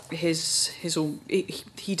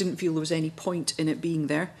didn't feel there was any point in it being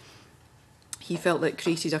there. He felt that it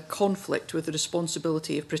created a conflict with the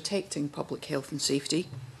responsibility of protecting public health and safety.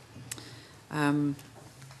 And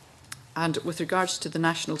with regards to the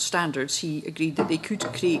national standards, he agreed that they could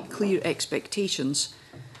create clear expectations,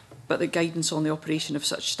 but that guidance on the operation of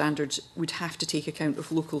such standards would have to take account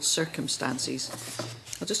of local circumstances.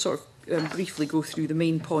 I'll just sort of briefly go through the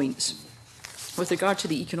main points. With regard to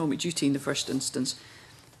the economic duty in the first instance,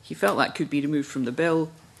 he felt that could be removed from the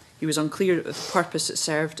bill. He was unclear of the purpose it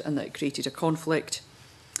served and that it created a conflict.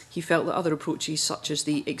 He felt that other approaches, such as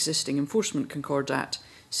the existing Enforcement Concordat,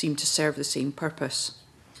 seemed to serve the same purpose.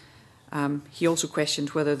 He also questioned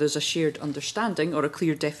whether there's a shared understanding or a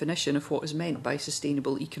clear definition of what is meant by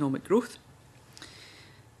sustainable economic growth.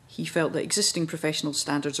 He felt that existing professional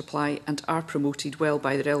standards apply and are promoted well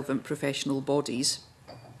by the relevant professional bodies,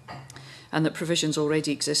 and that provisions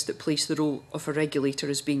already exist that place the role of a regulator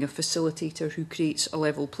as being a facilitator who creates a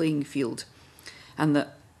level playing field, and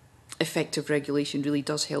that effective regulation really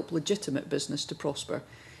does help legitimate business to prosper.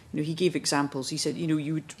 He gave examples. He said,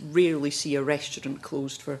 you would rarely see a restaurant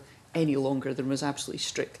closed for any longer than was absolutely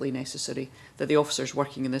strictly necessary, that the officers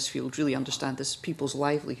working in this field really understand this people's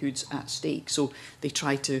livelihoods at stake, so they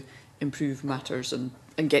try to improve matters and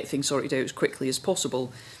get things sorted out as quickly as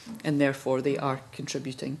possible, and therefore they are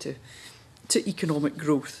contributing to economic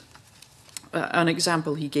growth. An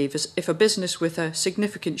example he gave is if a business with a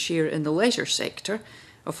significant share in the leisure sector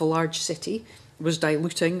of a large city was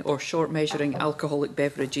diluting or short measuring alcoholic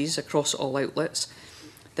beverages across all outlets,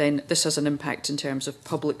 then this has an impact in terms of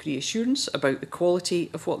public reassurance about the quality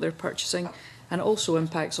of what they're purchasing, and also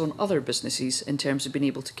impacts on other businesses in terms of being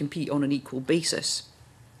able to compete on an equal basis.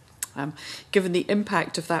 Given the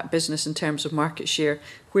impact of that business in terms of market share,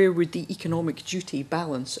 where would the economic duty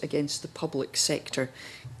balance against the public sector,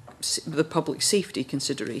 the public safety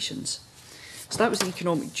considerations? So that was the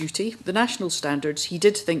economic duty. The national standards, he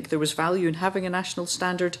did think there was value in having a national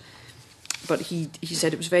standard, but he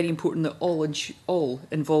said it was very important that all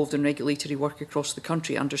involved in regulatory work across the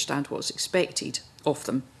country understand what's expected of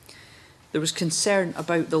them. There was concern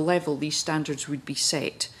about the level these standards would be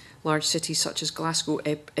set. Large cities such as Glasgow,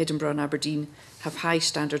 Edinburgh and Aberdeen have high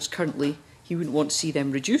standards currently. He wouldn't want to see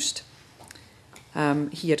them reduced.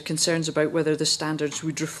 He had concerns about whether the standards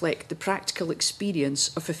would reflect the practical experience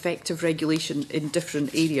of effective regulation in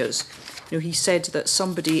different areas. He said that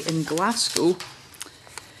somebody in Glasgow,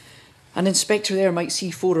 an inspector there might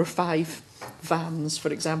see 4 or 5 vans,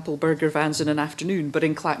 for example, burger vans in an afternoon, but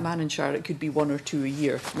in Clackmannanshire it could be 1 or 2 a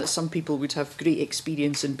year. That some people would have great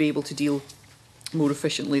experience and be able to deal more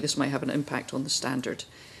efficiently. This might have an impact on the standard.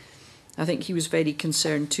 I think he was very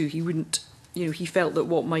concerned too. He wouldn't, he felt that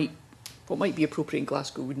what might be appropriate in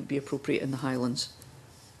Glasgow wouldn't be appropriate in the Highlands.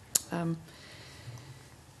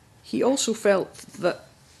 He also felt that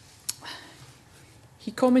he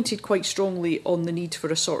commented quite strongly on the need for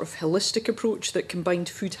a sort of holistic approach that combined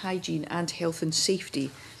food hygiene and health and safety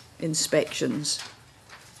inspections,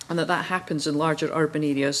 and that happens in larger urban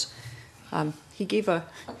areas. He gave an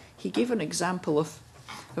example of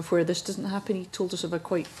where this doesn't happen. He told us of a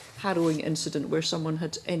quite harrowing incident where someone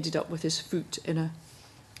had ended up with his foot in a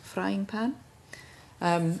frying pan.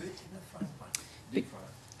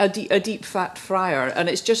 A deep fat fryer, and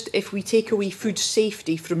it's just, if we take away food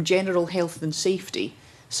safety from general health and safety,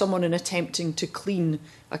 someone in attempting to clean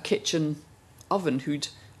a kitchen oven hood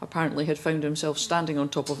apparently had found himself standing on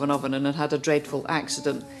top of an oven and had a dreadful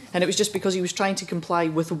accident, and it was just because he was trying to comply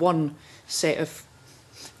with one set of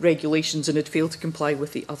regulations and had failed to comply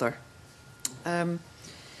with the other.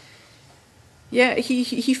 Yeah,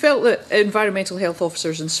 he felt that environmental health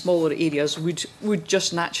officers in smaller areas would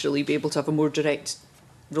just naturally be able to have a more direct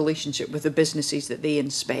relationship with the businesses that they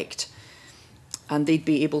inspect, and they'd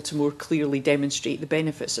be able to more clearly demonstrate the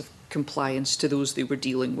benefits of compliance to those they were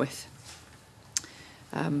dealing with.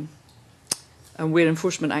 And where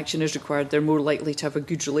enforcement action is required, they're more likely to have a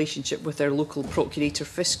good relationship with their local procurator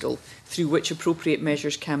fiscal, through which appropriate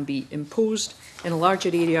measures can be imposed. In a larger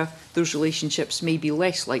area, those relationships may be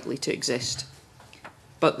less likely to exist.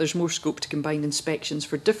 But there's more scope to combine inspections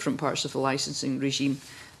for different parts of the licensing regime,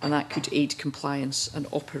 and that could aid compliance and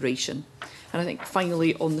operation. And I think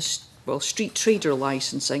finally on the street trader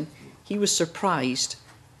licensing, he was surprised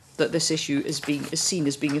that this issue is seen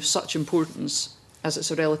as being of such importance, as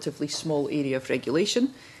it's a relatively small area of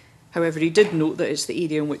regulation. However, he did note that it's the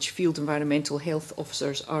area in which field environmental health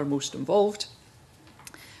officers are most involved.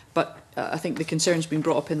 But I think the concerns being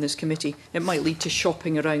brought up in this committee, it might lead to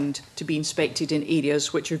shopping around to be inspected in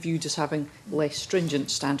areas which are viewed as having less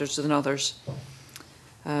stringent standards than others.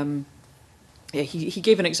 He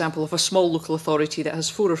gave an example of a small local authority that has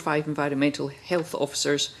 4 or 5 environmental health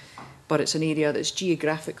officers, but it's an area that's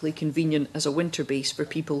geographically convenient as a winter base for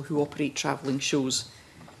people who operate travelling shows.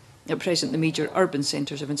 At present, the major urban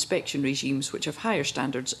centres have inspection regimes which have higher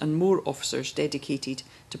standards and more officers dedicated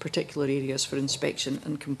to particular areas for inspection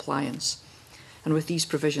and compliance. And with these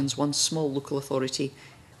provisions, one small local authority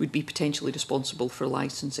would be potentially responsible for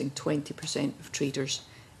licensing 20% of traders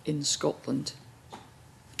in Scotland.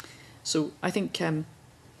 So I think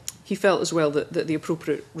he felt as well that the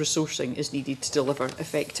appropriate resourcing is needed to deliver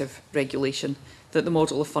effective regulation, that the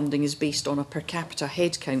model of funding is based on a per capita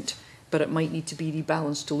head count, but it might need to be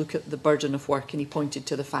rebalanced to look at the burden of work, and he pointed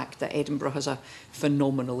to the fact that Edinburgh has a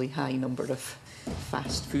phenomenally high number of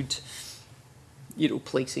fast food,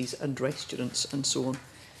 places and restaurants and so on.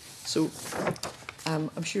 So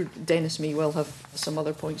I'm sure Dennis may well have some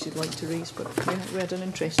other points you'd like to raise, but we had an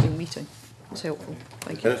interesting meeting. It was helpful.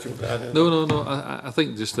 Thank you. No. I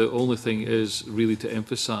think just the only thing is really to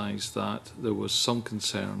emphasise that there was some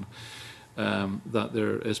concern that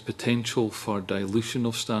there is potential for dilution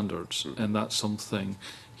of standards, and that's something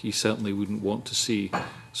he certainly wouldn't want to see.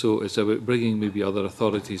 So it's about bringing maybe other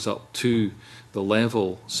authorities up to the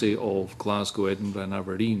level, say, of Glasgow, Edinburgh and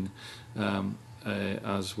Aberdeen,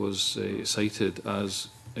 as was cited as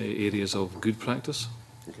areas of good practice.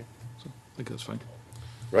 Okay. So I think that's fine.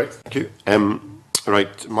 Right, thank you.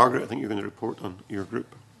 Right, Margaret, I think you're going to report on your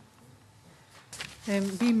group.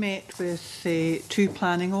 We met with 2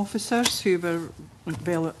 planning officers who were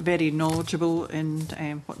very knowledgeable in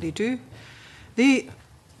what they do. They,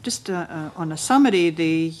 just on a summary,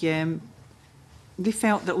 they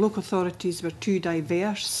felt that local authorities were too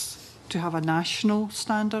diverse to have a national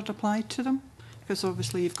standard applied to them, because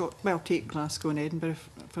obviously you've got, well, take Glasgow and Edinburgh,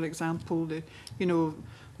 for example,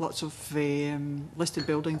 lots of listed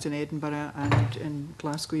buildings in Edinburgh, and in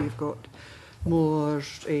Glasgow you've got more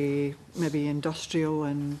maybe industrial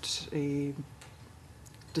and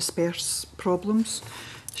dispersed problems,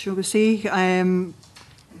 shall we say.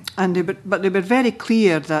 But they were very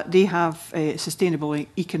clear that they have sustainable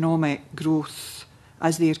economic growth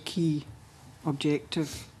as their key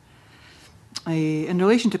objective. In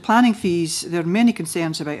relation to planning fees, there are many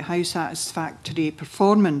concerns about how satisfactory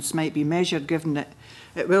performance might be measured, given that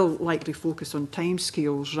it will likely focus on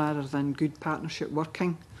timescales rather than good partnership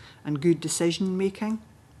working and good decision making.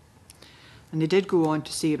 And they did go on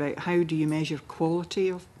to say about how do you measure quality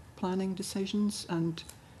of planning decisions, and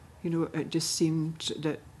it just seemed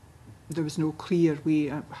that there was no clear way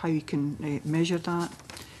how you can measure that.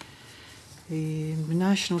 The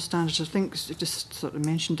national standards, I think, just sort of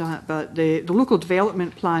mentioned that, but the local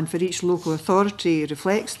development plan for each local authority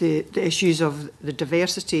reflects the issues of the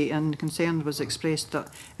diversity, and concern was expressed that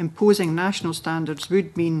imposing national standards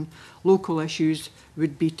would mean local issues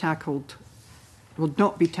would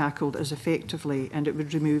not be tackled as effectively, and it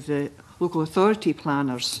would remove the local authority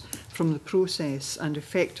planners from the process and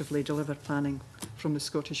effectively deliver planning from the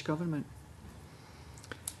Scottish Government.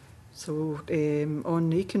 So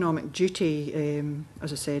on economic duty,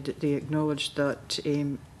 as I said, they acknowledged that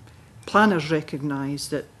planners recognise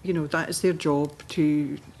that that is their job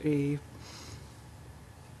to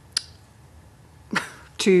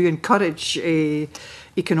encourage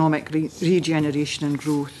economic regeneration and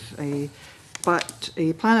growth. But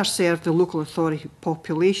planners serve the local authority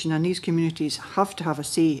population, and these communities have to have a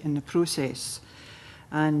say in the process,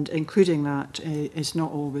 and including that is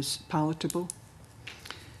not always palatable.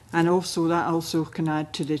 And also that also can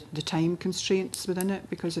add to the time constraints within it,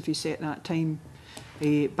 because if you set that time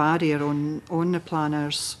barrier on the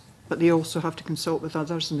planners, but they also have to consult with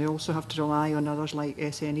others, and they also have to rely on others like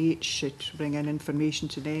SNH to bring in information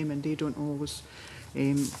to them, and they don't always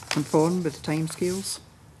conform with timescales.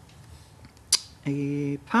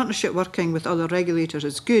 Partnership working with other regulators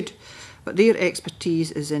is good, but their expertise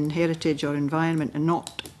is in heritage or environment and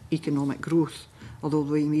not economic growth, although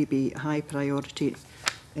they may be a high priority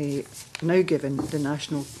now given the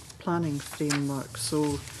national planning framework.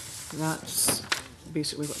 So that's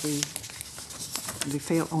basically what they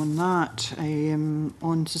felt on that.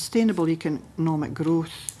 On sustainable economic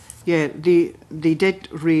growth, yeah, they did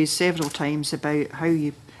raise several times about how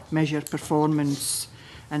you measure performance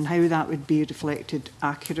and how that would be reflected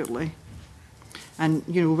accurately. And,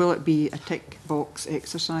 you know, will it be a tick box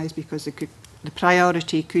exercise, because the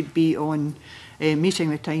priority could be on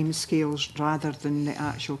meeting the timescales rather than the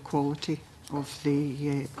actual quality of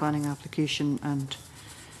the planning application and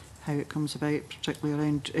how it comes about, particularly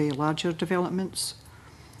around larger developments.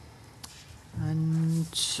 And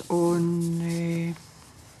on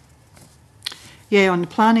on the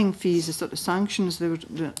planning fees, the sort of sanctions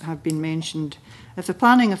that have been mentioned, if the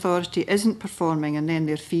planning authority isn't performing and then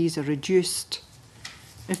their fees are reduced,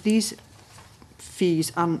 if these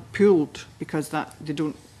fees aren't pooled because they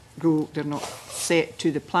don't go, they're not set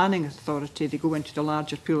to the planning authority, they go into the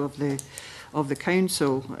larger pool of the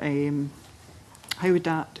council, how would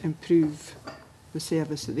that improve the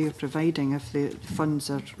service that they're providing if the funds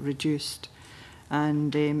are reduced?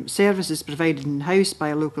 And services provided in-house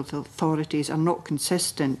by local authorities are not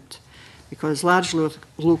consistent, because large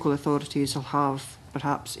local authorities will have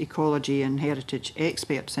perhaps ecology and heritage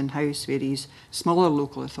experts in-house, whereas smaller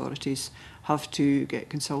local authorities have to get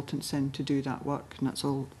consultants in to do that work, and that's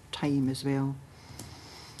all time as well.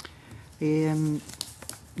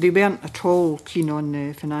 They weren't at all keen on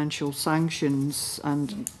the financial sanctions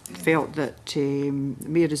and felt that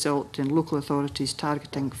may result in local authorities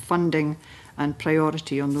targeting funding and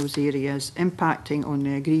priority on those areas, impacting on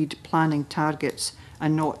the agreed planning targets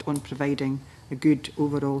and not on providing a good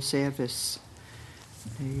overall service.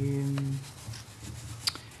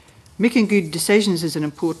 Making good decisions is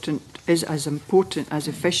as important as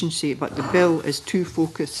efficiency, but the bill is too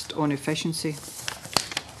focused on efficiency.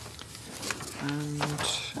 And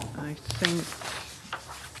I think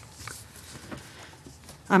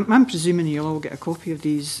I'm presuming you'll all get a copy of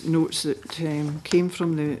these notes that came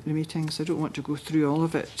from the meeting, so I don't want to go through all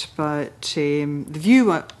of it. But the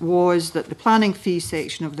view was that the planning fee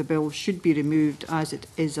section of the bill should be removed, as it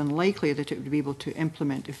is unlikely that it would be able to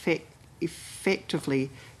implement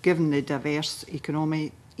effectively given the diverse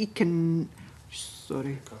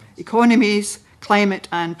economies, climate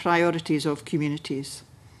and priorities of communities.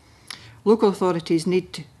 Local authorities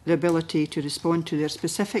need the ability to respond to their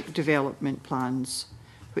specific development plans,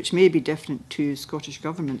 which may be different to Scottish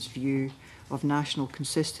Government's view of national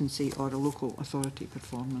consistency or a local authority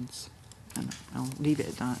performance. And I'll leave it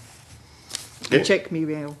at that. Okay. And Chick may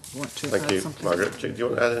well want to Thank add you. something. Margaret, Chick, do you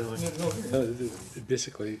want to add anything? No,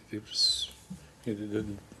 basically, it was, you know,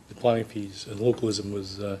 the planning fees and localism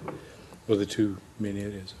were the two main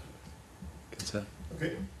areas of concern.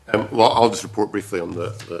 Okay. Well, I'll just report briefly on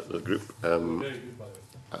the group. Very good, by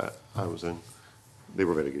the way. I was in. They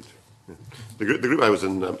were very good. Yeah. The group I was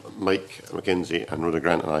in, Mike Mackenzie and Rhoda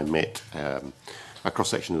Grant and I met a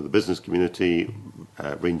cross-section of the business community,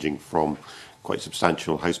 ranging from quite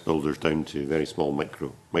substantial house builders down to very small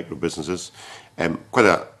micro businesses. Quite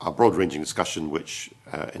a broad-ranging discussion, which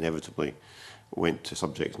inevitably went to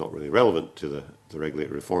subjects not really relevant to the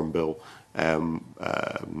Regulatory Reform Bill,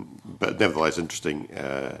 but nevertheless interesting,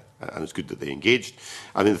 and it's good that they engaged.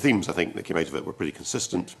 I mean, the themes, I think, that came out of it were pretty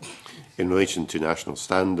consistent. In relation to national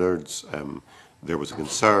standards, there was a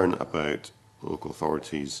concern about local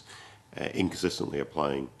authorities inconsistently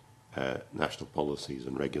applying national policies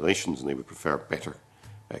and regulations, and they would prefer better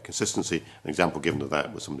consistency. An example given of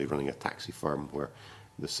that was somebody running a taxi firm where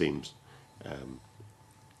the same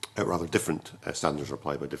rather different standards are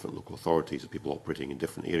applied by different local authorities, and people operating in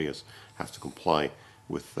different areas have to comply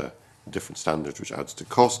with different standards, which adds to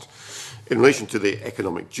cost. In relation to the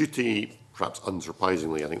economic duty, perhaps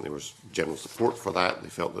unsurprisingly, I think there was general support for that. They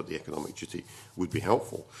felt that the economic duty would be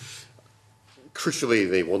helpful. Crucially,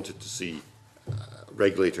 they wanted to see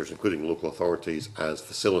regulators, including local authorities, as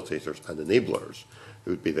facilitators and enablers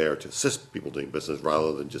who would be there to assist people doing business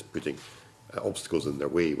rather than just putting obstacles in their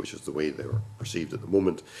way, which is the way they were perceived at the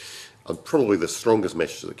moment. And probably the strongest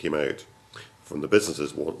message that came out from the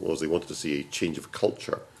businesses was they wanted to see a change of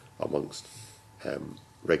culture amongst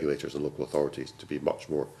regulators and local authorities to be much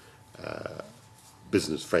more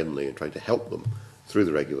business friendly and trying to help them through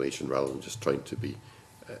the regulation rather than just trying to be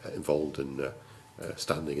involved in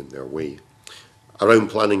standing in their way. Around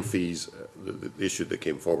planning fees, the issue that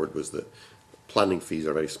came forward was that planning fees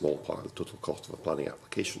are a very small part of the total cost of a planning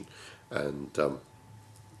application, and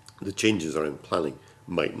the changes around planning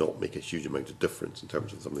might not make a huge amount of difference in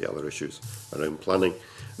terms of some of the other issues around planning.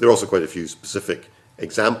 There are also quite a few specific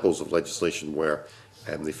examples of legislation where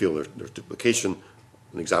they feel there's duplication.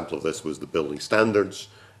 An example of this was the building standards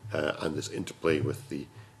and this interplay with the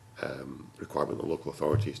requirement of local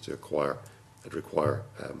authorities to require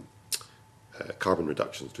carbon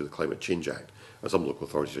reductions to the Climate Change Act. And some local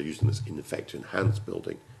authorities are using this in effect to enhance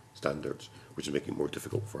building standards, which is making it more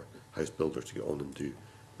difficult for house builders to get on and do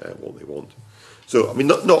what they want. So, I mean,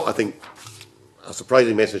 not I think, a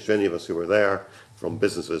surprising message to any of us who were there from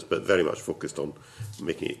businesses, but very much focused on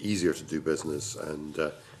making it easier to do business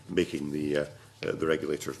and making the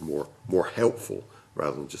regulators more helpful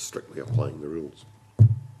rather than just strictly applying the rules.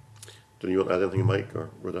 Do you want to add anything, Mike or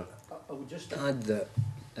Rhoda? I would just add that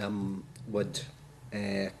with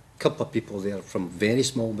a couple of people there from very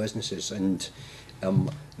small businesses, and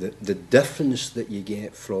the difference that you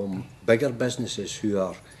get from bigger businesses who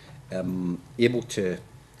are able to,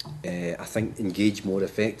 I think, engage more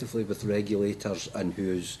effectively with regulators, and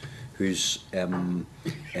whose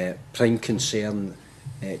prime concern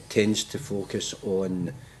tends to focus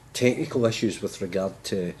on technical issues with regard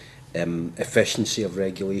to efficiency of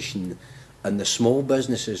regulation, and the small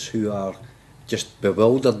businesses who are just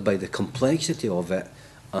bewildered by the complexity of it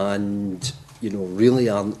and, you know, really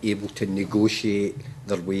aren't able to negotiate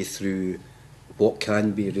their way through what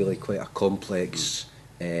can be really quite a complex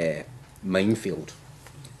minefield.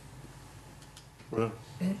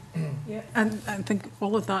 Yeah, and I think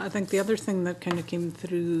all of that, I think the other thing that kind of came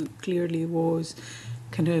through clearly was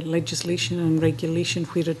kind of legislation and regulation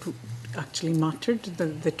where it actually mattered.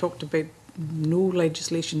 They talked about no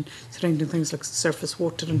legislation surrounding things like surface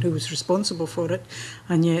water and who was responsible for it,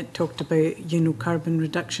 and yet talked about, you know, carbon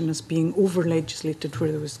reduction as being over legislated,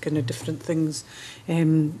 where there was kind of different things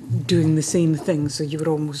doing the same thing, so you were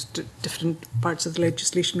almost different parts of the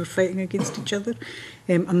legislation were fighting against each other,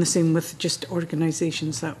 and the same with just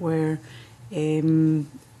organisations that were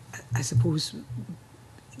I suppose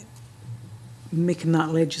making that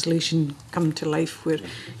legislation come to life, where,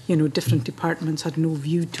 you know, different departments had no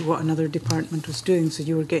view to what another department was doing, so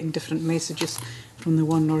you were getting different messages from the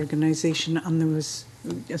one organisation, and there was,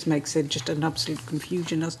 as Mike said, just an absolute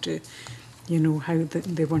confusion as to, you know, how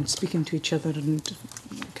they weren't speaking to each other, and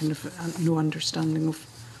kind of no understanding of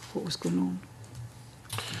what was going on.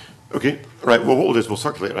 Okay, right. Well, what we'll do is we'll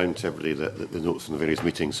circulate around to everybody the notes from the various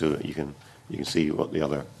meetings, so that you can see what the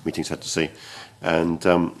other meetings had to say. And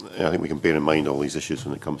I think we can bear in mind all these issues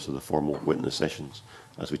when it comes to the formal witness sessions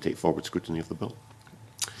as we take forward scrutiny of the bill.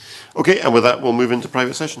 Okay, and with that, we'll move into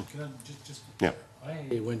private session. Can I just yeah.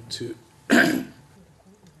 I went to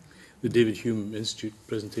the David Hume Institute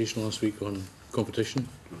presentation last week on competition,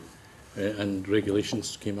 and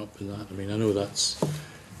regulations came up in that. I mean, I know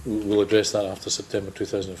we'll address that after September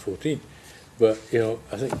 2014, but, you know,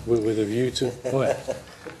 I think with a view to... Oh, yeah,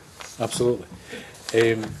 absolutely.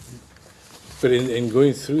 But in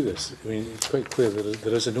going through this, I mean, it's quite clear that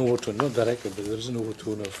there is an overtone, not directly, but there is an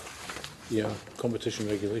overtone of, you know, competition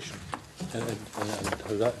regulation and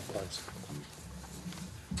how that applies.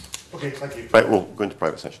 Okay, thank you. Right, we'll go into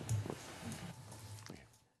private session.